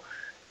people,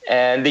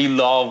 and they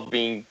love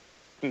being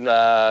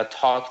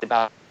talked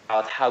about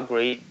how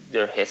great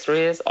their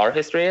history is, our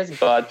history is.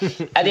 But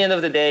at the end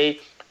of the day,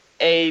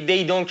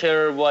 they don't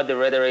care what the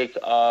rhetoric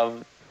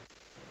of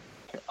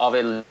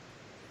a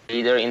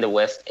leader in the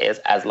West is,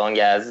 as long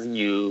as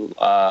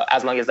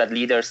that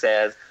leader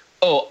says,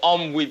 "Oh,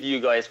 I'm with you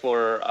guys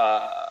for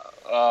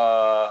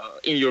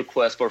in your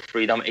quest for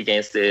freedom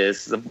against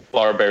this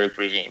barbaric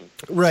regime."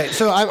 Right.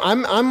 So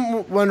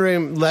I'm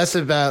wondering less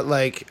about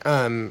like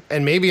and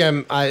maybe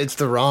it's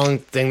the wrong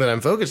thing that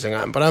I'm focusing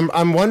on, but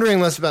I'm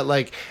wondering less about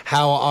like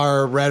how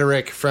our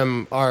rhetoric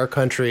from our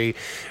country,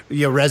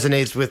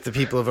 resonates with the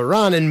people of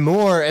Iran, and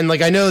more, and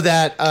like I know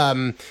that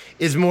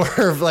is more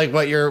of like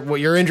what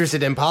you're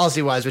interested in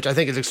policy wise, which I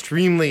think is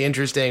extremely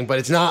interesting, but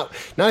it's not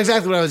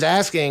exactly what I was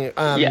asking.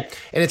 And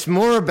it's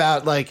more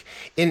about like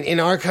in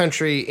our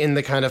country, in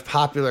the kind of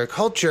popular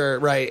culture,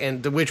 right,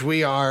 and which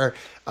we are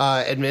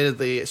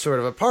admittedly sort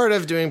of a part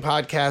of, doing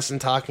podcasts and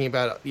talking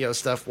about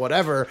stuff,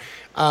 whatever.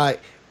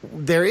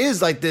 There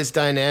is like this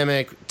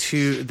dynamic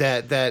to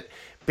that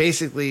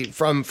basically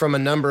from a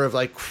number of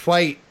like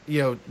quite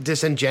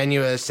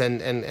disingenuous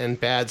and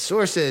bad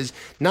sources,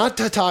 not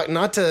to talk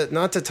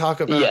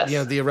about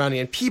the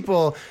Iranian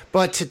people,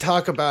 but to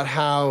talk about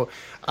how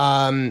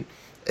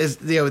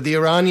the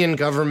Iranian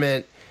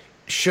government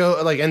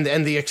show like and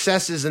the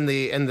excesses and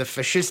the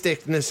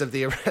fascisticness of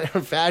the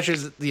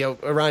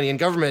Iranian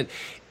government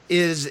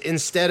is,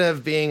 instead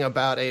of being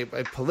about a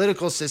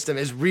political system,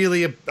 is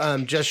really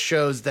just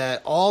shows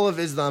that all of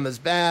Islam is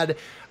bad.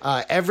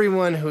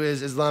 Everyone who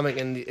is Islamic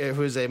and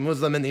who is a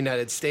Muslim in the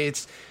United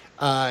States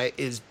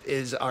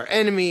is our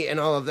enemy, and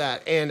all of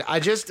that. And I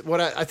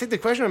think the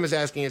question I was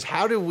asking is,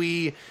 how do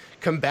we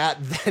combat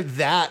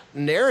that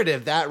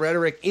narrative, that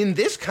rhetoric in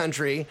this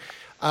country,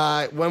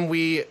 when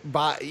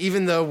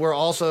even though we're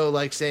also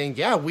like saying,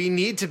 we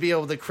need to be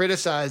able to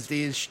criticize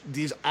these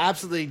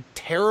absolutely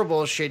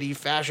terrible, shitty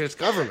fascist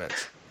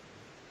governments.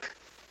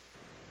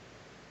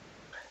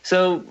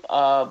 So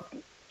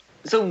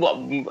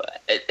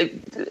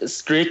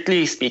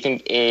strictly speaking,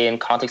 in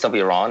context of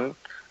Iran,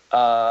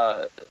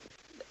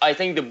 I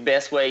think the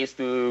best way is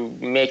to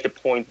make the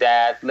point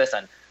that,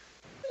 listen,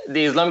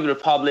 the Islamic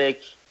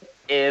Republic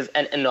is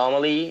an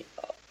anomaly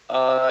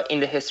in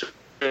the history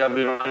of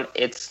Iran.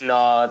 It's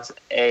not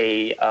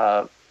a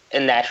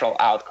natural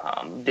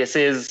outcome. This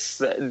is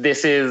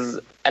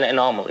an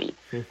anomaly,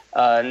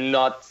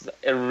 not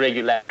a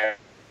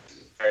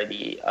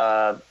regularity.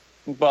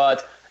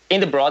 But in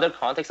the broader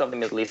context of the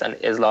Middle East and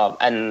Islam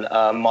and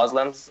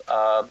Muslims,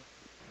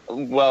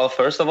 well,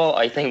 first of all,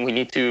 I think we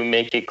need to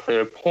make a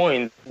clear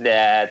point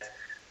that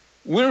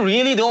we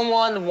really don't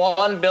want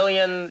 1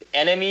 billion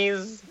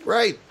enemies.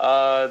 Right.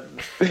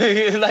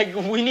 Like,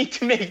 we need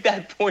to make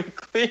that point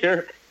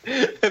clear,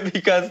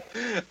 because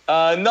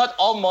not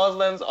all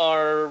Muslims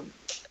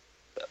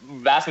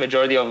vast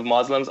majority of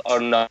Muslims are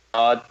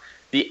not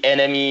the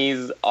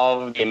enemies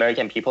of the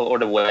American people or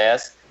the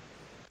West.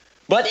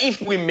 But if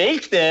we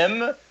make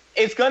them,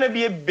 it's going to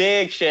be a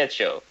big shit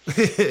show.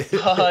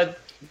 But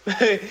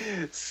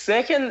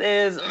second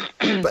is,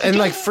 and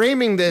like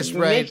framing this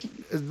right,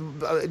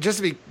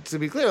 just to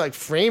be clear, like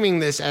framing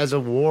this as a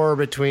war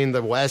between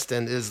the West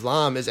and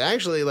Islam is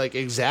actually like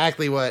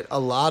exactly what a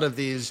lot of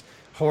these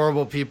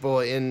horrible people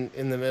in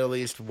the Middle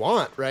East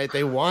want, right?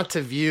 They want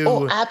to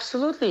view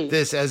absolutely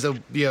this as a a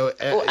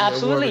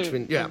war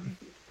between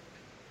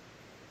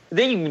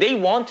They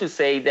want to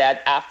say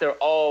that, after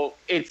all,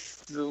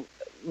 it's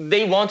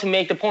they want to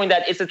make the point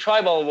that it's a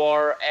tribal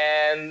war,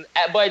 and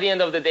by the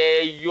end of the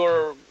day,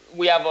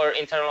 we have our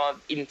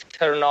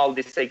internal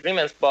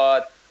disagreements,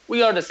 but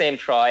we are the same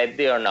tribe.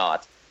 They are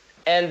not,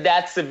 and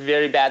that's a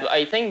very bad.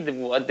 I think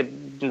what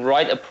the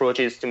right approach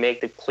is to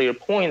make the clear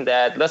point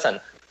that, listen,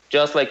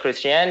 just like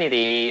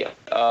Christianity,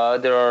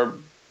 there are a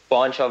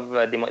bunch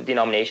of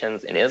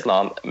denominations in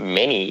Islam,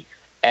 many,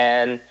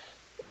 and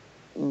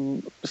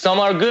some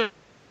are good,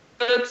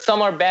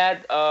 some are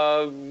bad.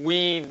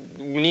 We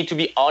need to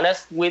be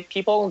honest with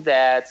people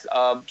that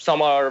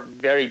some are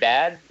very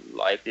bad,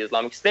 like the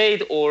Islamic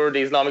State or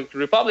the Islamic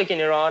Republic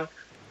in Iran,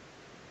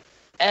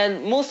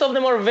 and most of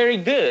them are very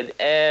good,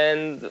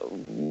 and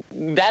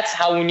that's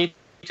how we need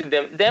to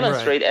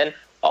demonstrate. Right. And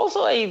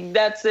also,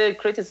 that's a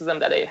criticism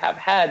that I have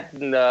had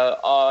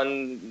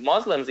on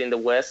Muslims in the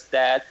West,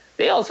 that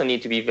they also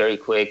need to be very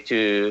quick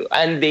to,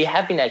 and they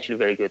have been actually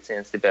very good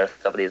since the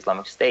birth of the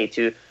Islamic State,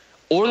 to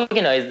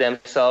organize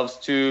themselves,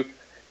 to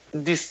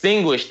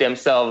distinguish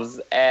themselves,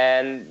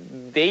 and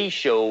they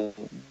show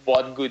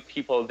what good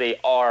people they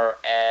are,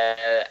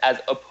 as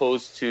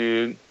opposed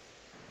to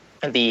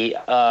the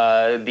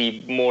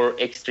more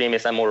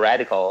extremist and more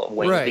radical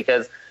wings. Right.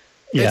 Because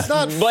it's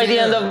not by fair. The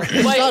end of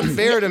it's not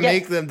fair to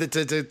make them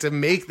to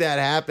make that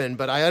happen.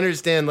 But I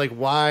understand like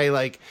why,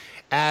 like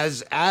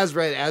as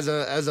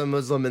a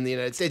Muslim in the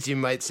United States, you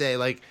might say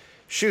like,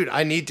 shoot,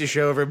 I need to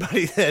show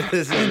everybody that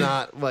this is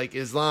not like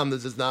Islam.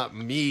 This is not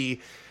me.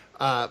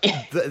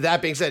 That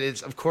being said,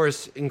 it's of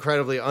course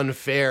incredibly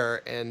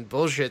unfair and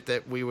bullshit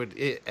that we would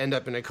end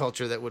up in a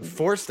culture that would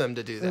force them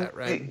to do that,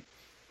 right?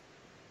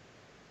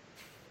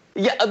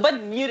 Yeah, but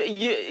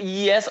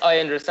yes, I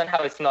understand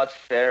how it's not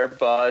fair,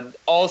 but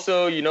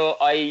also,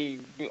 I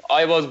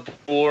was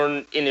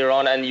born in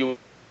Iran and you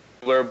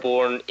were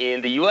born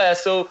in the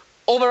US, so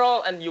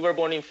overall, and you were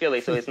born in Philly,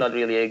 so it's not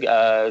really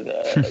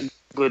a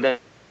good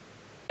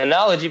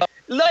analogy. But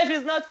life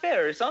is not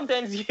fair.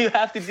 Sometimes you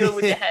have to deal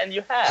with the hand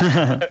you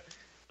have.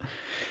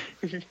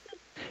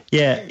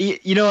 Yeah,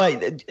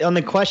 on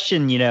the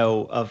question,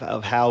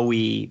 of how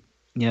we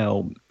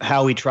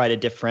try to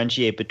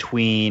differentiate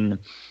between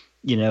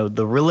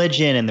the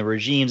religion and the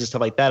regimes and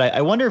stuff like that.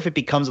 I wonder if it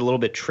becomes a little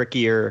bit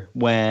trickier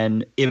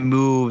when it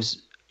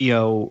moves.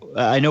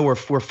 I know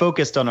we're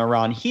focused on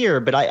Iran here,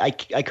 but I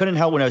couldn't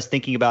help when I was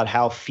thinking about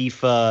how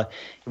FIFA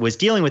was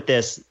dealing with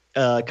this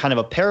kind of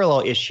a parallel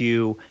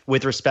issue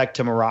with respect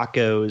to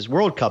Morocco's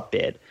World Cup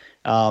bid,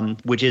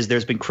 which is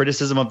there's been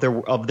criticism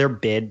of their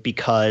bid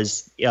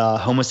because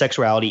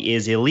homosexuality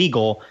is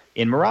illegal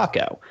in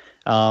Morocco,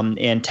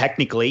 and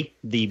technically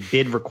the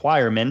bid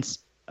requirements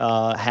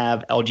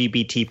have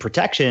LGBT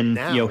protection,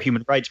 now,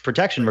 human rights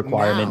protection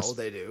requirements. Now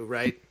they do,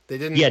 right? They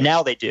didn't. Yeah,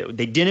 now they do.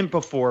 They didn't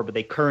before, but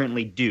they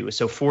currently do.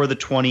 So for the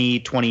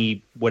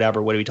 2020,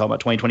 whatever, what are we talking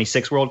about?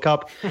 2026 World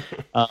Cup.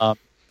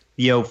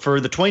 For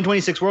the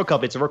 2026 World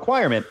Cup, it's a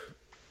requirement.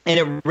 And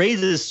it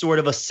raises sort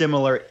of a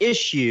similar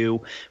issue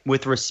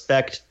with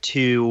respect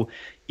to,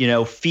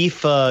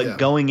 FIFA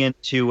going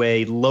into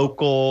a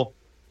local,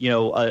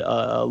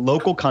 a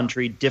local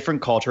country,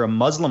 different culture, a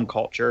Muslim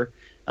culture,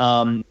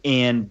 and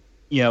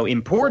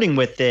importing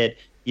with it,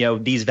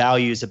 these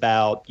values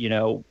about,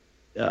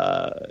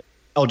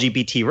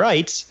 LGBT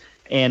rights,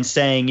 and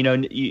saying,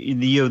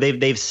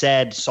 they've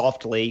said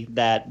softly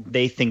that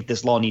they think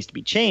this law needs to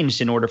be changed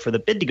in order for the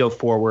bid to go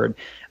forward.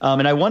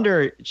 And I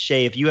wonder,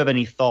 Shay, if you have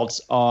any thoughts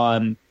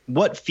on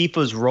what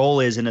FIFA's role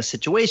is in a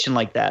situation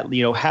like that.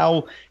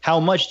 How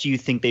much do you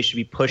think they should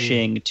be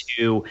pushing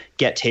to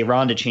get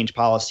Tehran to change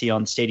policy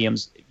on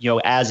stadiums,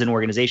 as an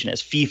organization,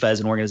 as FIFA as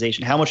an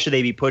organization? How much should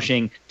they be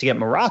pushing to get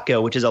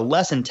Morocco, which is a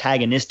less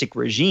antagonistic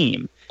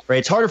regime, right?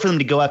 It's harder for them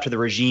to go after the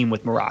regime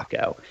with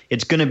Morocco.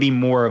 It's going to be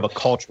more of a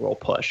cultural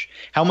push.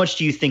 How much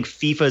do you think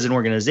FIFA as an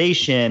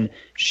organization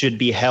should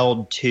be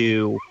held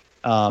to,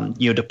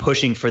 to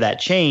pushing for that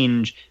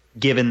change,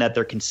 given that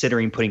they're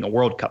considering putting a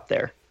World Cup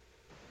there?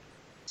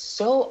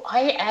 So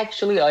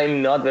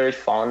I'm not very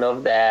fond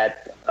of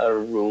that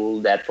rule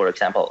that, for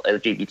example,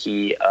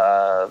 LGBT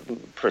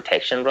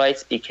protection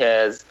rights,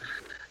 because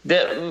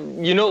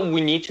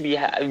we need to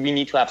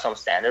have some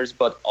standards,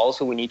 but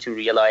also we need to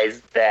realize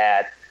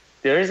that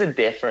there is a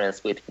difference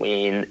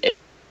between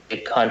a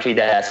country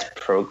that's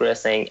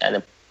progressing and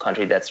a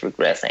country that's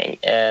regressing.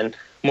 And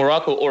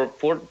Morocco, or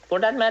for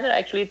that matter,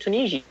 actually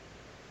Tunisia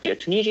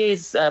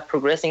is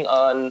progressing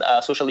on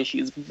social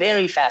issues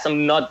very fast.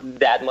 I'm not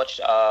that much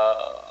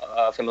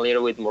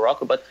familiar with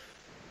Morocco, but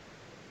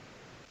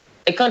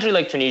a country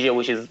like Tunisia,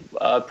 which is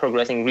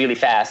progressing really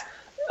fast,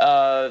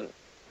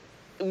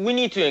 we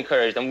need to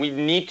encourage them. We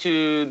need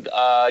to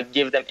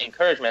give them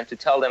encouragement, to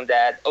tell them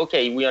that,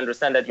 okay, we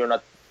understand that you're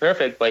not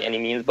perfect by any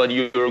means, but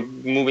you're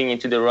moving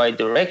into the right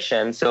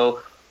direction. So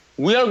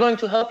we are going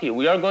to help you.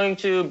 We are going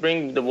to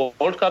bring the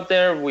World Cup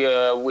there,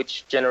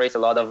 which generates a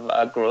lot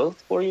of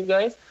growth for you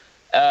guys.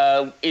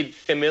 It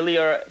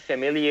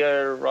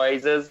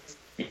familiarizes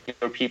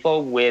your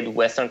people with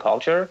Western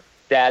culture,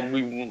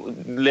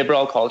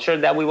 liberal culture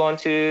that we want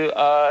to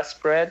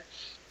spread,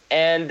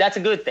 and that's a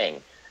good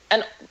thing.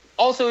 And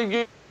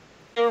also,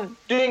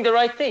 doing the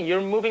right thing.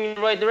 You're moving in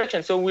the right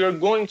direction. So we're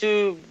going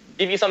to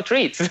give you some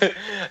treats,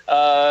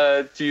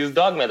 to use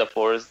dog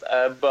metaphors.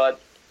 But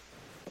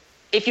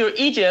if you're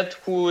Egypt,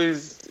 who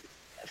is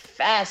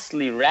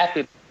rapidly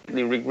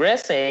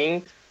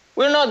regressing,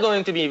 we're not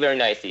going to be very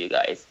nice to you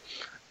guys.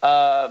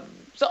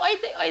 So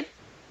I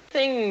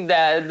think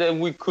that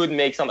we could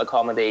make some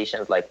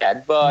accommodations like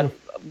that. But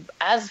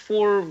as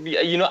for, we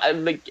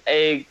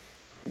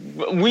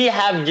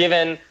have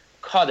given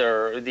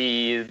Qatar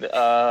the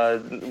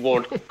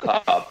World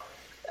Cup.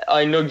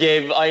 I knew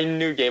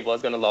Gabe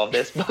was gonna love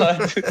this,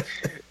 but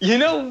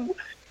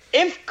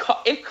if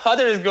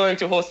Qatar is going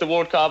to host the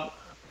World Cup,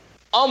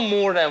 I'm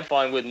more than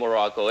fine with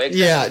Morocco.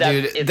 Yeah,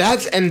 dude.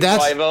 That's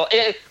rival.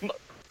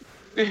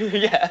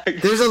 Yeah.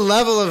 There's a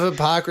level of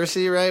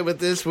hypocrisy, right, with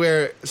this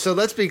where, so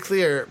let's be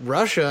clear,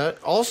 Russia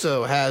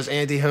also has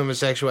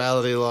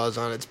anti-homosexuality laws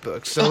on its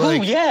books. So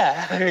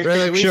yeah.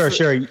 Right,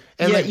 Sure.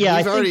 And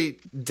we've already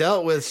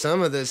dealt with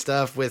some of this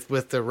stuff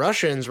with the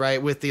Russians,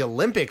 right, with the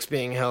Olympics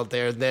being held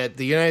there, that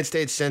the United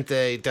States sent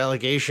a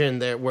delegation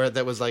there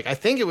that was I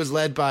think it was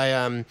led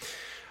by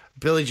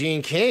Billie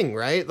Jean King,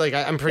 right?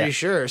 I'm pretty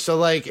sure. So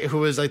who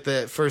was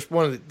the first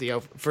one of the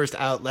first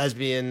out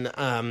lesbian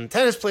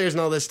tennis players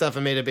and all this stuff,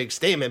 and made a big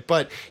statement.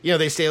 But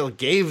they still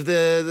gave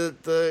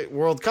the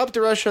World Cup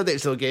to Russia. They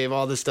still gave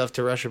all this stuff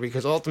to Russia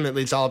because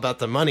ultimately it's all about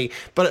the money.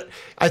 But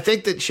I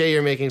think that Shay,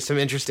 you're making some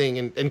interesting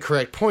and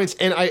correct points,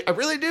 and I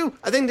really do.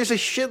 I think there's a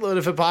shitload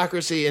of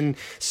hypocrisy, and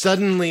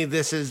suddenly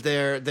this is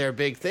their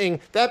big thing.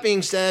 That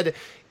being said,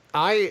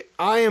 I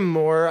am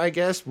more, I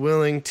guess,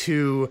 willing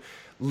to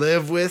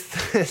live with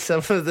some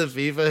of the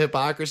FIFA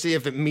hypocrisy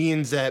if it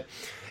means that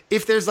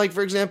if there's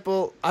for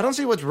example, I don't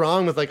see what's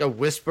wrong with a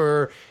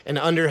whisper and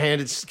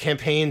underhanded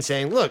campaign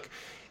saying, look,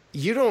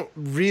 you don't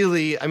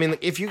really,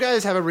 if you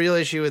guys have a real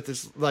issue with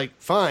this,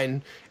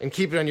 fine, and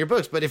keep it on your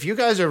books, but if you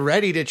guys are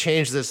ready to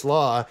change this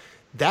law,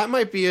 that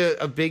might be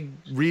a big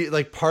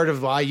part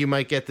of why you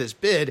might get this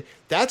bid.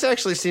 That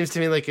actually seems to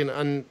me like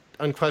an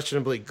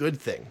unquestionably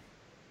good thing.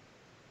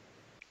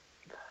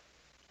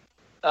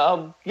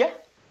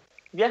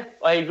 Yeah,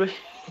 I agree.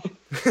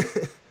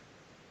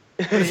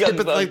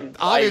 But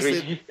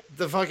obviously,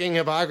 the fucking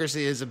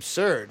hypocrisy is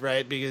absurd,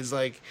 right? Because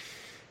they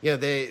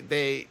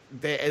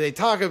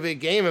talk a big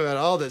game about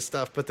all this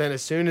stuff, but then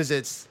as soon as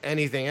it's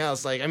anything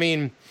else,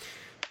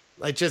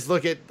 just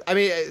look at,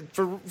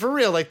 for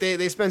real,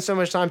 they spend so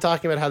much time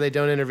talking about how they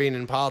don't intervene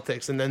in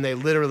politics, and then they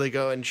literally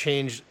go and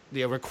change,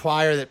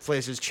 require that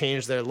places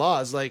change their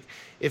laws.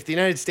 If the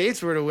United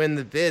States were to win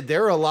the bid,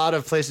 there are a lot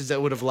of places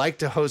that would have liked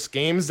to host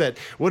games that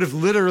would have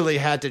literally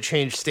had to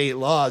change state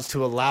laws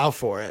to allow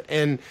for it.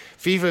 And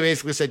FIFA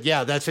basically said,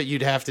 yeah, that's what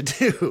you'd have to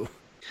do.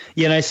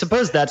 Yeah, and I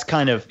suppose that's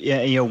kind of,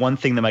 one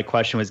thing that my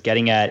question was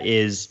getting at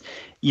is,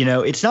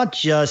 it's not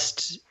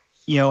just,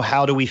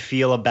 how do we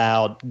feel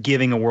about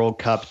giving a World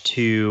Cup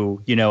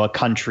to, a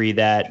country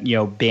that,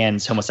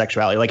 bans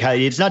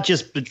homosexuality? It's not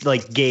just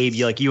Gabe,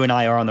 you and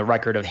I are on the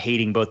record of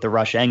hating both the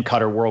Russia and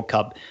Qatar World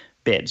Cup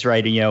bids,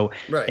 right?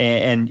 Right.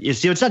 And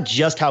it's not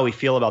just how we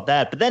feel about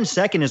that, but then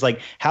second is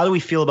how do we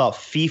feel about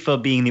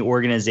FIFA being the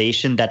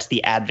organization that's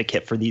the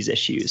advocate for these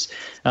issues?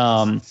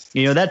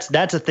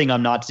 That's a thing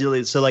I'm not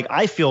really, so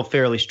I feel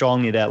fairly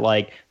strongly that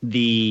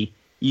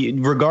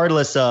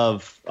regardless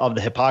of the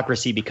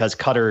hypocrisy, because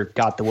Qatar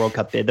got the World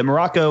Cup bid, the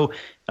Morocco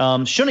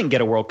shouldn't get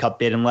a World Cup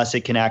bid unless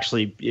it can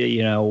actually,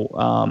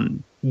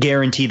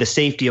 guarantee the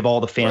safety of all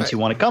the fans who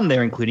want to come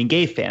there, including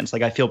gay fans.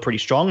 I feel pretty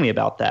strongly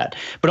about that.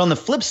 But on the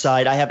flip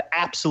side, I have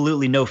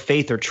absolutely no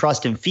faith or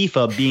trust in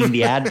FIFA being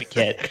the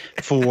advocate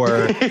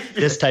for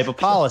this type of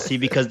policy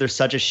because they're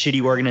such a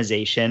shitty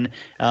organization,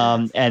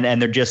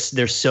 and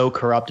they're so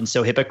corrupt and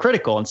so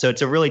hypocritical. And so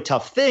it's a really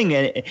tough thing.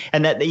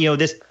 And that,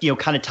 this,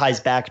 kind of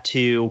ties back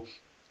to,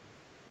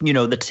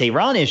 the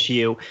Tehran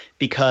issue,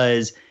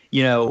 because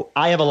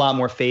I have a lot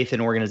more faith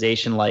in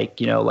organization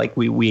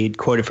we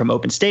quoted from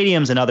Open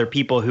Stadiums and other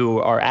people who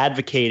are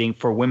advocating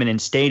for women in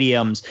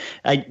stadiums.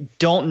 I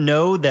don't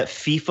know that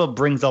FIFA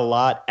brings a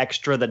lot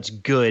extra that's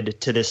good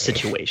to this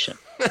situation.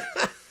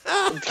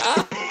 That's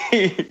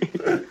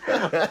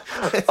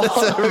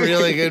a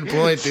really good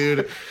point,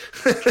 dude.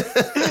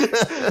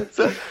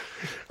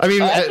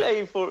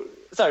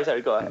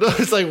 Sorry, go ahead.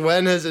 It's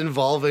when has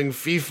involving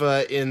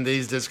FIFA in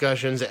these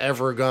discussions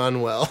ever gone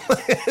well?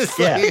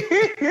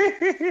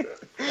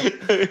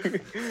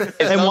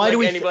 And why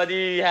do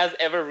anybody has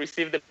ever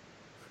received a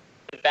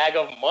bag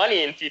of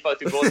money in FIFA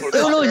to go for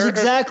No, he's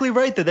exactly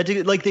right though.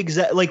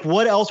 That's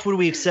what else would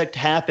we expect to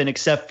happen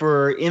except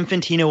for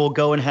Infantino will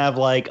go and have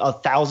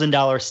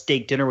 $1,000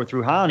 steak dinner with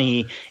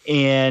Rouhani,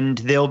 and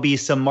there'll be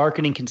some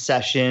marketing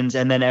concessions,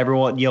 and then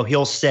everyone,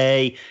 he'll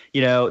say,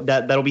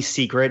 that'll be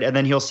secret, and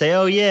then he'll say,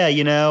 oh yeah,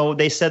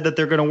 they said that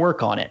they're going to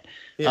work on it.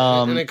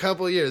 Yeah, in a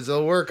couple of years,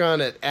 they'll work on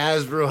it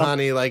as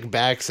Rouhani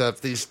backs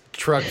up these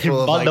truck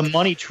full of the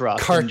money truck,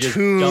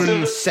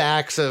 cartoon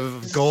sacks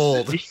of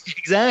gold.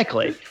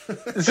 Exactly.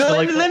 So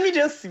let me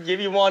just give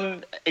you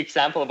one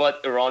example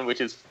about Iran, which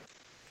is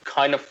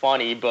kind of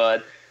funny,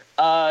 but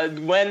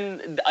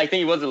when I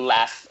think it was the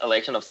last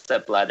election of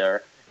Sepp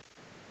Blatter,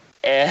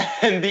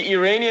 and the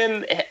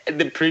Iranian,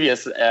 the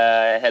previous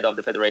head of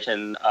the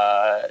federation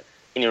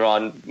in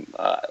Iran,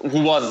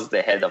 who was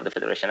the head of the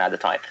federation at the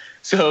time.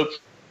 So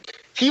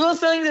he was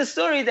telling the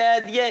story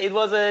that, it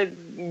was a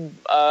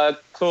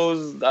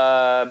closed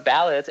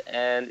ballot,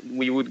 and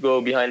we would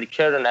go behind the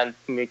curtain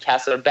and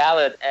cast our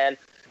ballot. And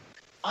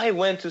I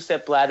went to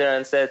Sepp Blatter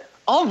and said,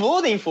 I'm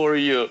voting for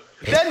you.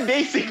 That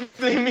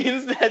basically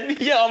means that,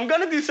 I'm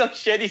going to do some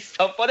shady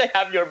stuff, but I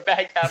have your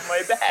back, have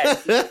my back.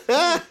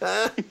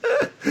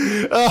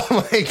 Oh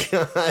my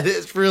God.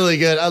 It's really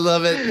good. I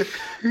love it.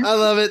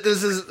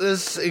 This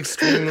is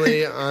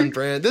extremely on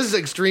brand. This is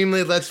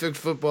extremely Let's Fix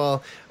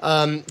Football.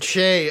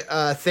 Shay,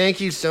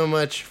 thank you so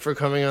much for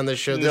coming on the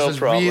show. This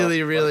was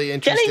really, really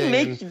interesting. Can I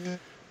make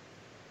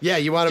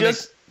you want to make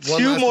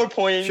two more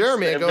points? Sure,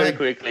 man. Go very ahead.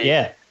 quickly.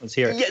 Yeah, let's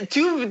hear it. Yeah,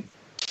 two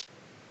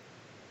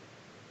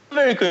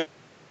very quick.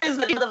 There is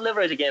a lot of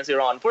leverage against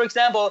Iran. For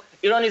example,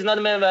 Iran is not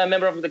a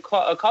member of the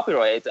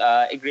copyright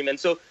agreement.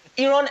 So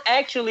Iran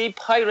actually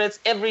pirates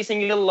every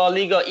single La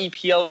Liga,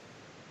 EPL,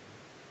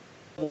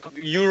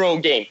 Euro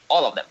game,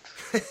 all of them.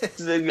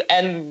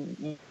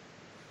 And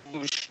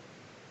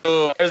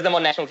there's them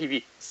on national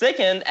TV.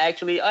 Second,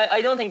 actually,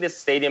 I don't think this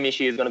stadium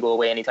issue is going to go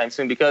away anytime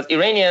soon, because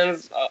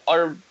Iranians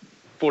are,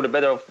 for the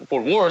better or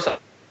for worse,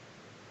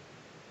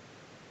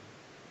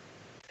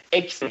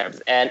 extremes,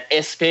 and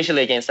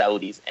especially against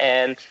Saudis.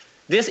 And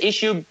this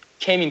issue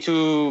came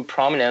into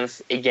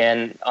prominence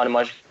again on a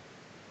much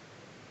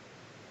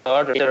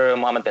larger.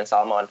 Mohammed bin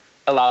Salman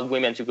allowed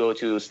women to go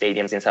to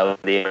stadiums in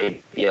Saudi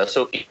Arabia.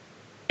 So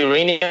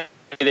Iranians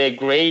with a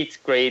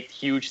great,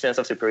 huge sense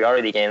of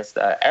superiority against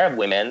Arab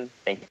women,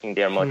 thinking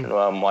they're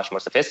much more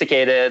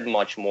sophisticated,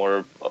 much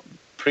more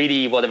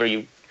pretty, whatever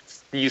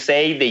you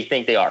say, they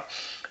think they are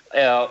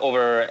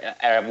over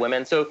Arab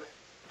women. So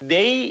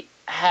they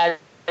had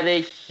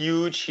a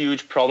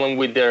huge problem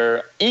with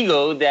their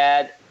ego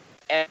that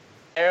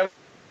Arab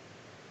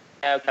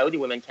Saudi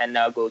women can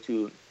now go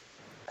to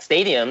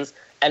stadiums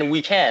and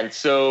we can't.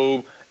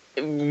 So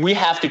we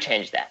have to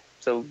change that.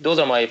 So those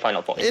are my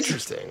final points.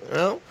 Interesting.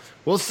 Well,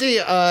 we'll see.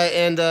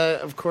 And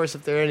of course,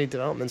 if there are any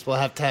developments, we'll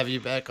have to have you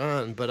back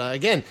on. But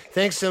again,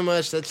 thanks so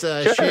much. That's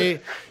Shay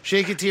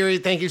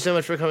Khatiri. Thank you so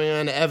much for coming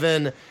on,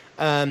 Evan.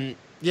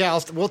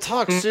 We'll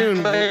talk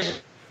soon.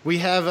 We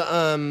have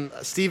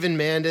Stephen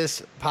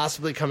Mandis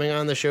possibly coming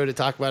on the show to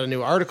talk about a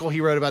new article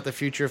he wrote about the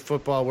future of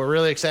football. We're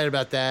really excited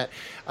about that.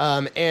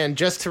 And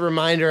just a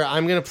reminder,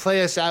 I'm going to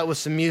play us out with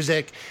some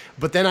music,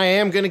 but then I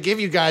am going to give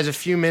you guys a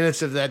few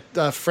minutes of that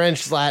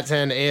French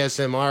Zlatan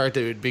ASMR,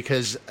 dude,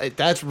 because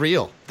that's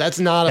real. That's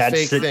not a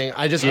fake thing.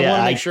 I want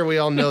to make sure we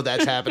all know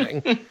that's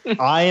happening.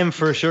 I am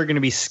for sure going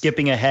to be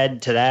skipping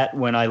ahead to that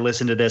when I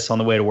listen to this on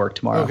the way to work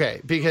tomorrow. Okay,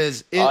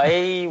 because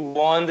I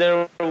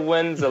wonder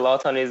when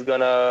Zlatan is going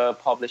to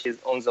publish his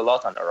own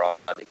Zlatan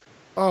erotic.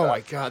 Oh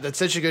my God, that's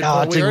such a good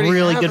point. It's a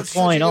really good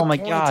point. Oh my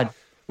God.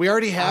 We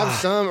already have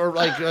some, or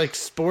like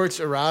sports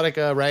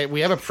erotica, right? We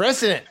have a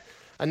precedent,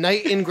 a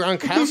night in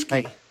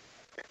Gronkowski.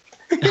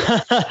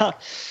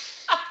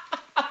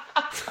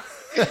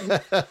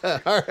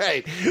 All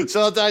right,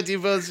 so I'll talk to you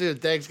both soon.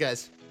 Thanks,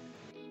 guys.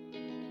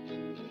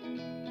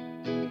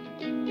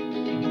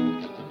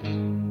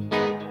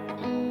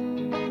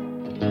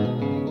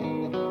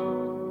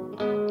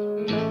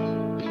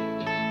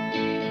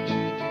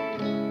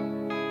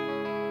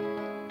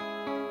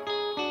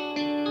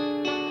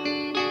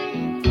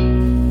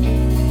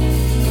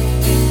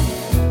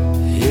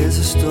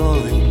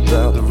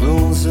 About the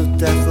rules of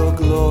death or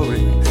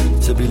glory,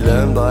 to be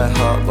learned by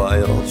heart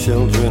by all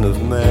children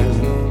of men.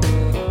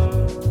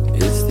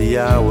 It's the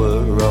hour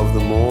of the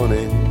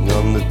morning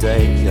on the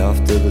day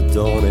after the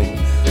dawning,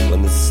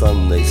 when the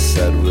sun they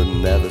said would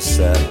never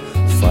set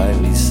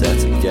finally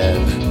set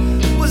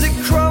again. Was it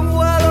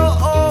Cromwell or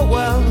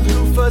Orwell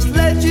who first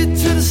led you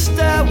to the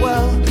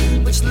stairwell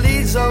which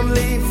leads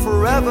only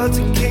forever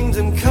to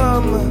kingdom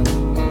come?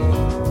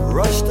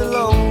 Rushed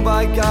along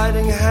by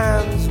guiding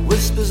hands,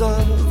 whispers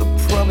of the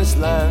promised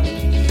land.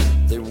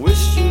 They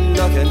wished you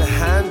luck and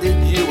handed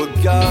you a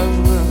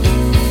gun.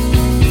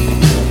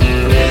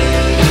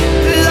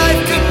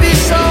 Life could be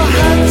so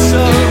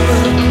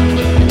handsome.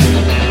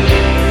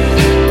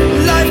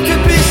 Life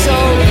could be so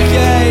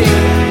gay.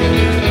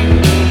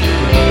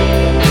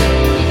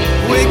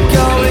 We're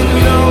going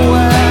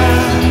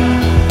nowhere,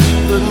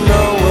 but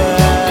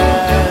nowhere.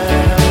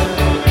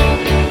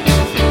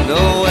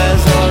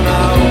 Nowhere's on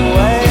our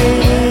way.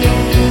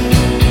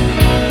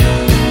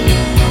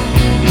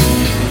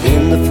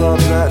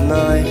 That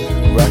night,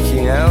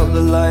 racking out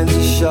the lines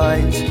of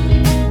shite,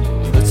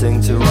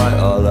 putting to right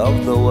all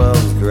of the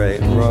world's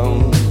great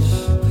wrongs.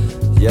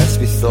 Yes,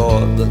 we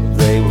thought that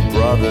they were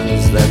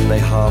brothers, then they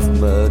half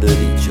murdered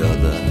each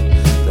other.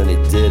 Then he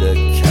did a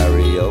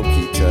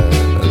karaoke turn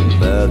and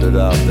murdered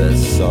out their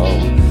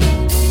song.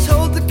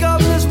 Told the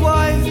governor's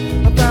wife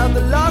about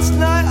the last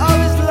night of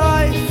his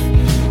life.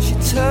 She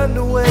turned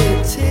away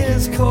in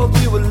tears, called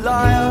you a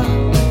liar.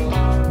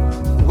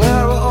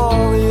 Where are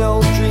all the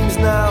old dreams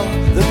now?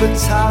 The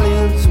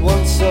battalions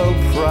once so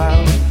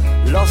proud,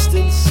 lost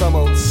in some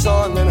old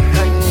song and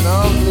hanging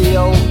on the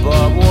old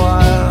barbed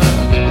wire.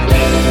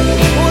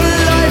 What a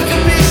life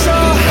could be so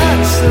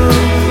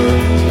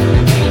handsome.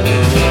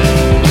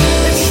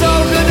 It's so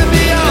good to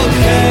be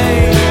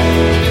okay.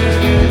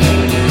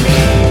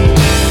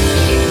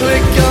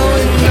 We're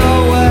going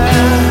nowhere,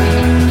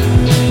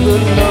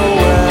 but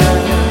nowhere.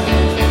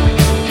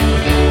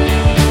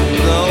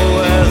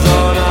 Nowhere's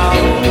on our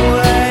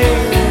way.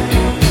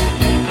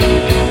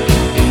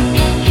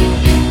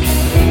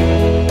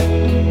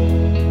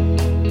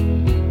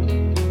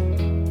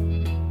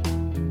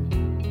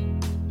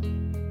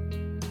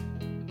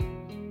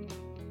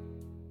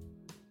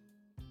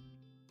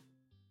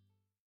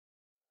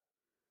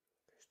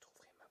 Je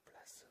trouverai ma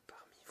place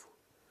parmi vous.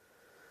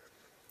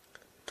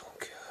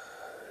 Donc,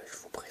 je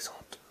vous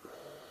présente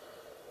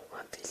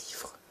un des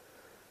livres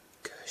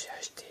que j'ai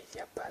acheté il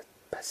n'y a pas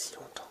si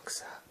longtemps que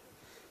ça.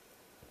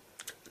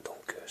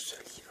 Donc, ce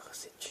livre,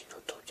 c'est une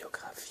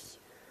autobiographie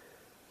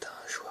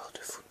d'un joueur de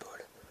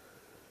football.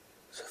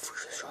 Ce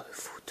joueur de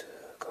foot,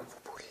 comme vous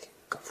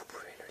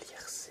pouvez le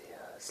lire, c'est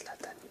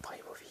Zlatan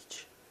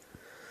Ibrahimovic.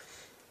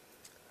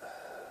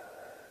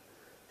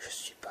 Je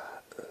suis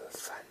pas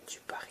fan du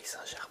Paris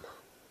Saint-Germain,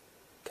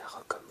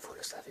 car comme vous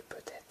le savez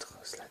peut-être,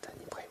 Zlatan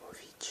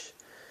Ibrahimovic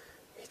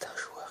est un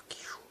joueur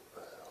qui joue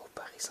au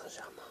Paris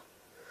Saint-Germain.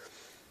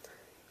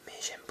 Mais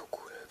j'aime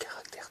beaucoup le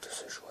caractère de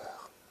ce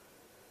joueur.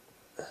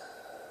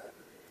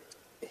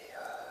 Et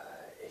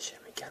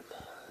j'aime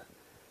également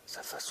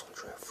sa façon de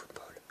jouer au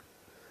football.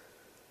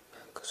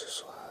 Que ce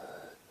soit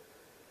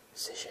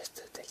ses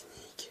gestes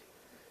techniques.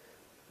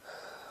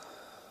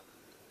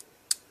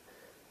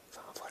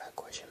 Enfin voilà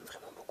quoi, j'aime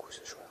vraiment beaucoup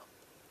ce joueur.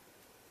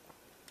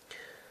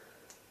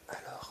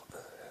 Alors,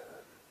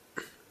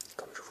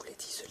 comme je vous l'ai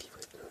dit, ce livre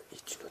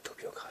est une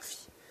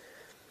autobiographie.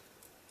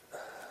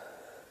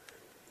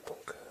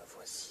 Donc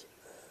voici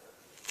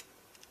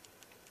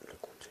le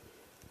contenu.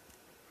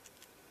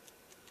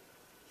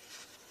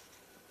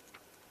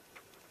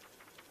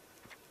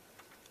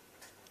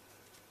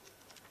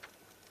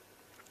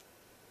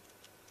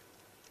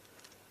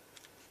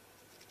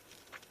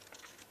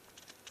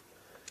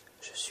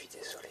 Je suis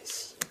désolé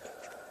si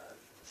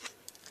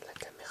la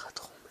caméra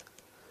tremble.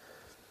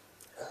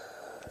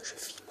 Je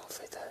filme en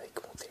fait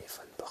avec mon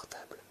téléphone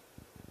portable.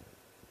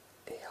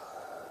 Et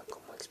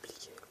comment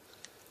expliquer?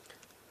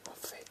 En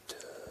fait,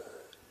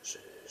 je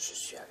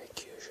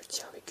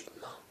tiens avec une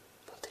main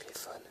mon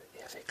téléphone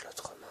et avec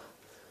l'autre main,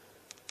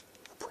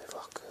 vous pouvez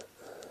voir que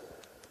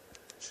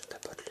je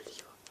tapote le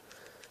livre.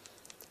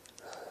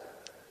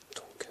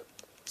 Donc,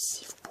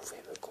 si vous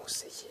pouvez me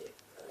conseiller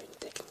une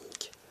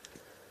technique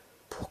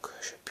pour que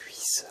je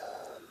puisse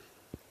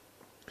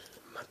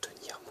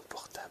maintenir mon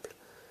portable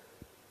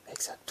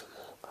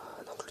exactement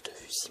à un angle de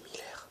vue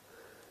similaire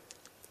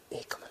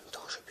et qu'en même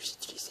temps je puisse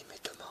utiliser mes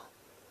deux mains,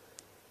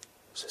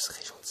 ce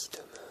serait gentil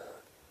de me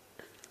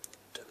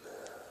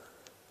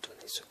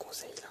donner ce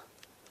conseil-là.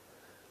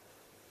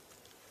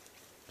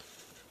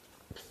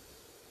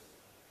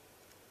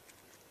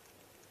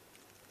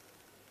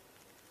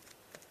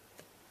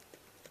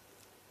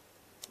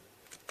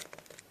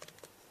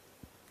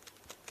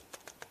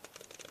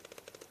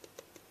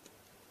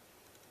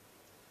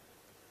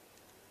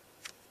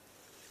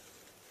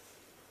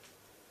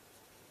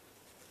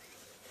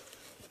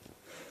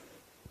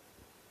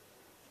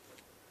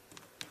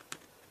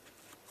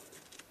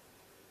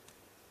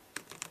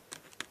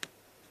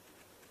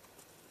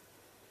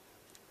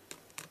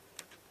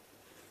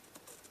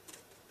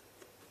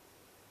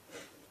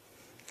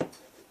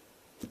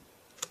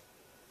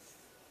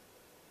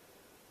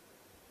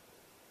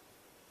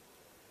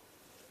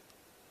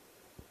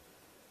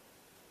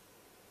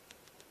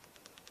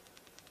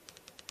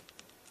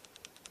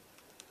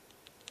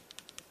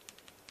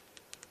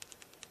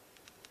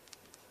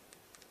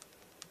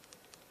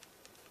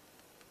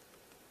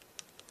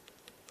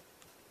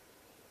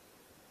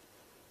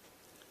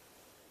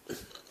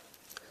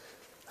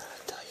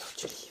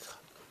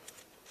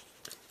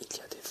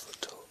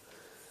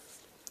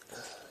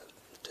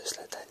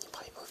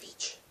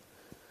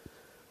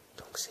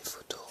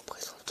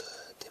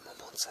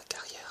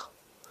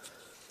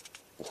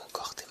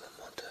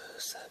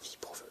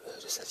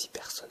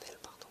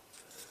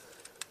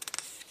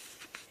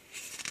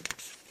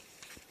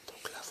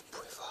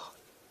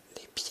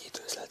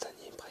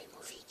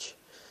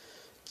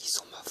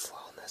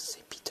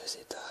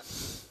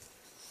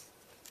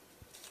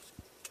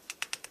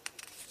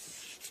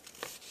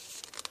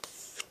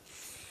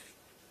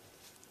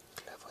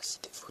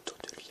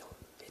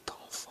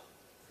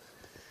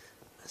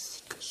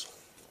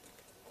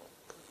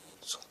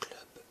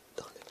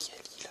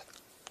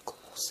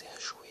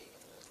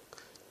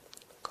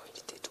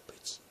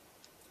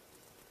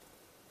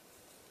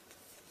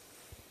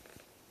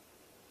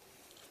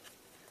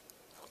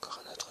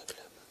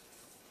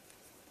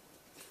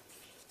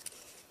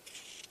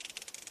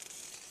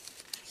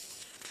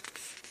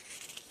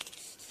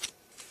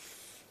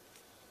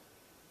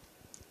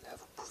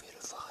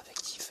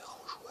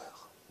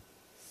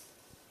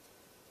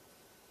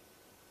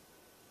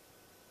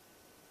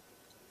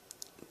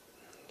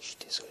 Je suis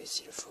désolé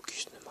si le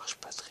focus ne marche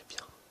pas très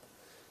bien.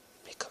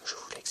 Mais comme je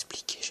vous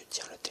l'expliquais, je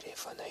tiens le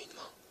téléphone à une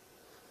main.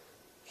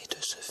 Et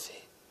de ce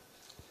fait,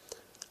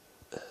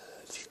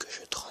 vu que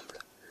je tremble,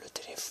 le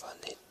téléphone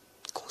est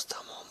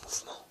constamment en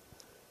mouvement,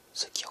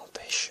 ce qui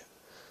empêche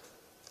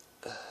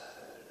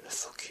le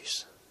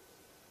focus.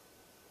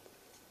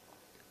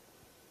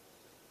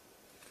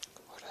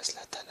 Voilà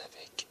Zlatan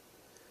avec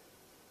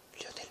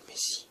Lionel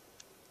Messi.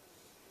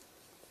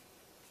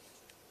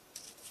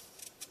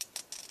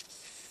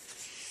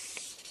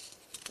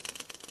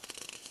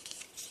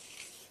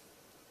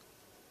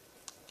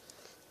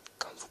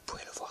 Comme vous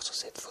pouvez le voir sur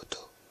cette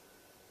photo,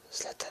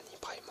 Zlatan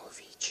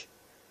Ibrahimovic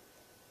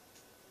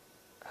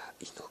a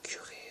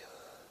inauguré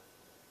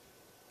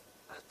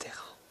un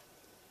terrain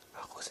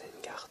à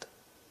Rosengard,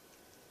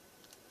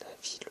 la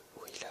ville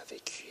où il a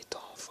vécu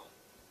étant enfant.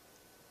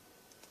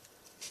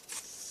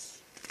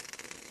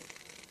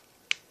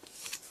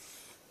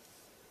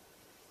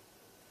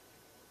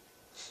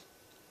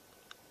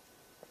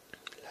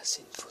 Là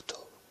c'est une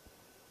photo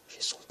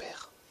chez son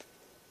père.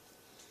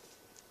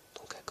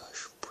 Donc à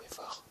gauche vous pouvez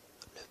voir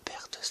le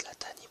père de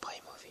Zlatan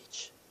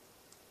Ibrahimovic.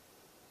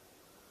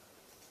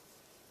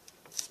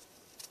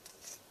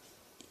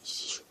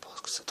 Ici je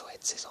pense que ça doit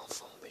être ses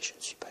enfants, mais je ne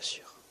suis pas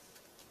sûr.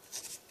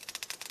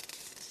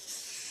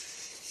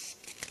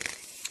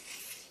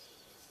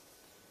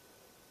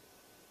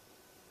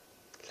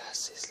 Là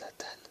c'est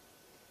Zlatan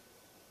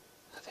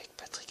avec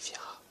Patrick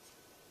Vieira.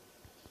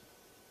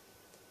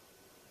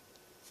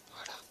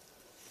 Voilà.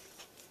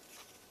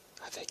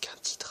 Avec un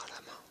titre à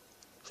la main.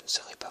 Je ne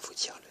saurais pas vous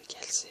dire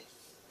lequel c'est.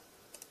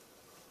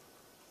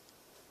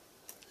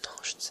 Non,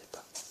 je ne sais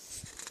pas.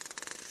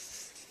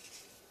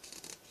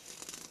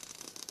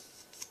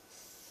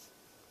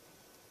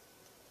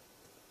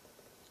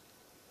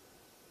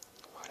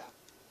 Voilà.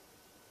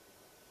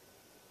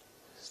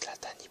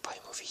 Zlatan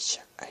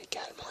Ibrahimovic a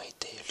également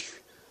été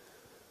élu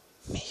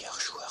meilleur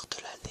joueur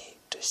de l'année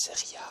de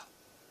Serie A.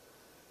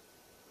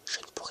 Je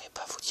ne pourrais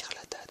pas vous dire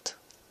la date.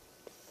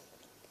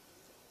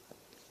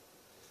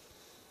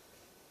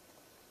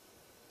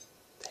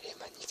 Elle est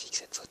magnifique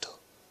cette photo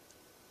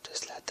de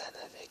Zlatan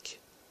avec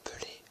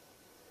Pelé,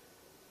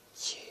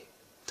 qui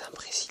est un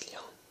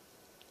Brésilien.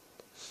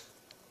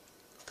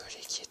 Pelé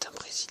qui est un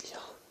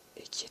Brésilien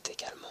et qui est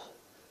également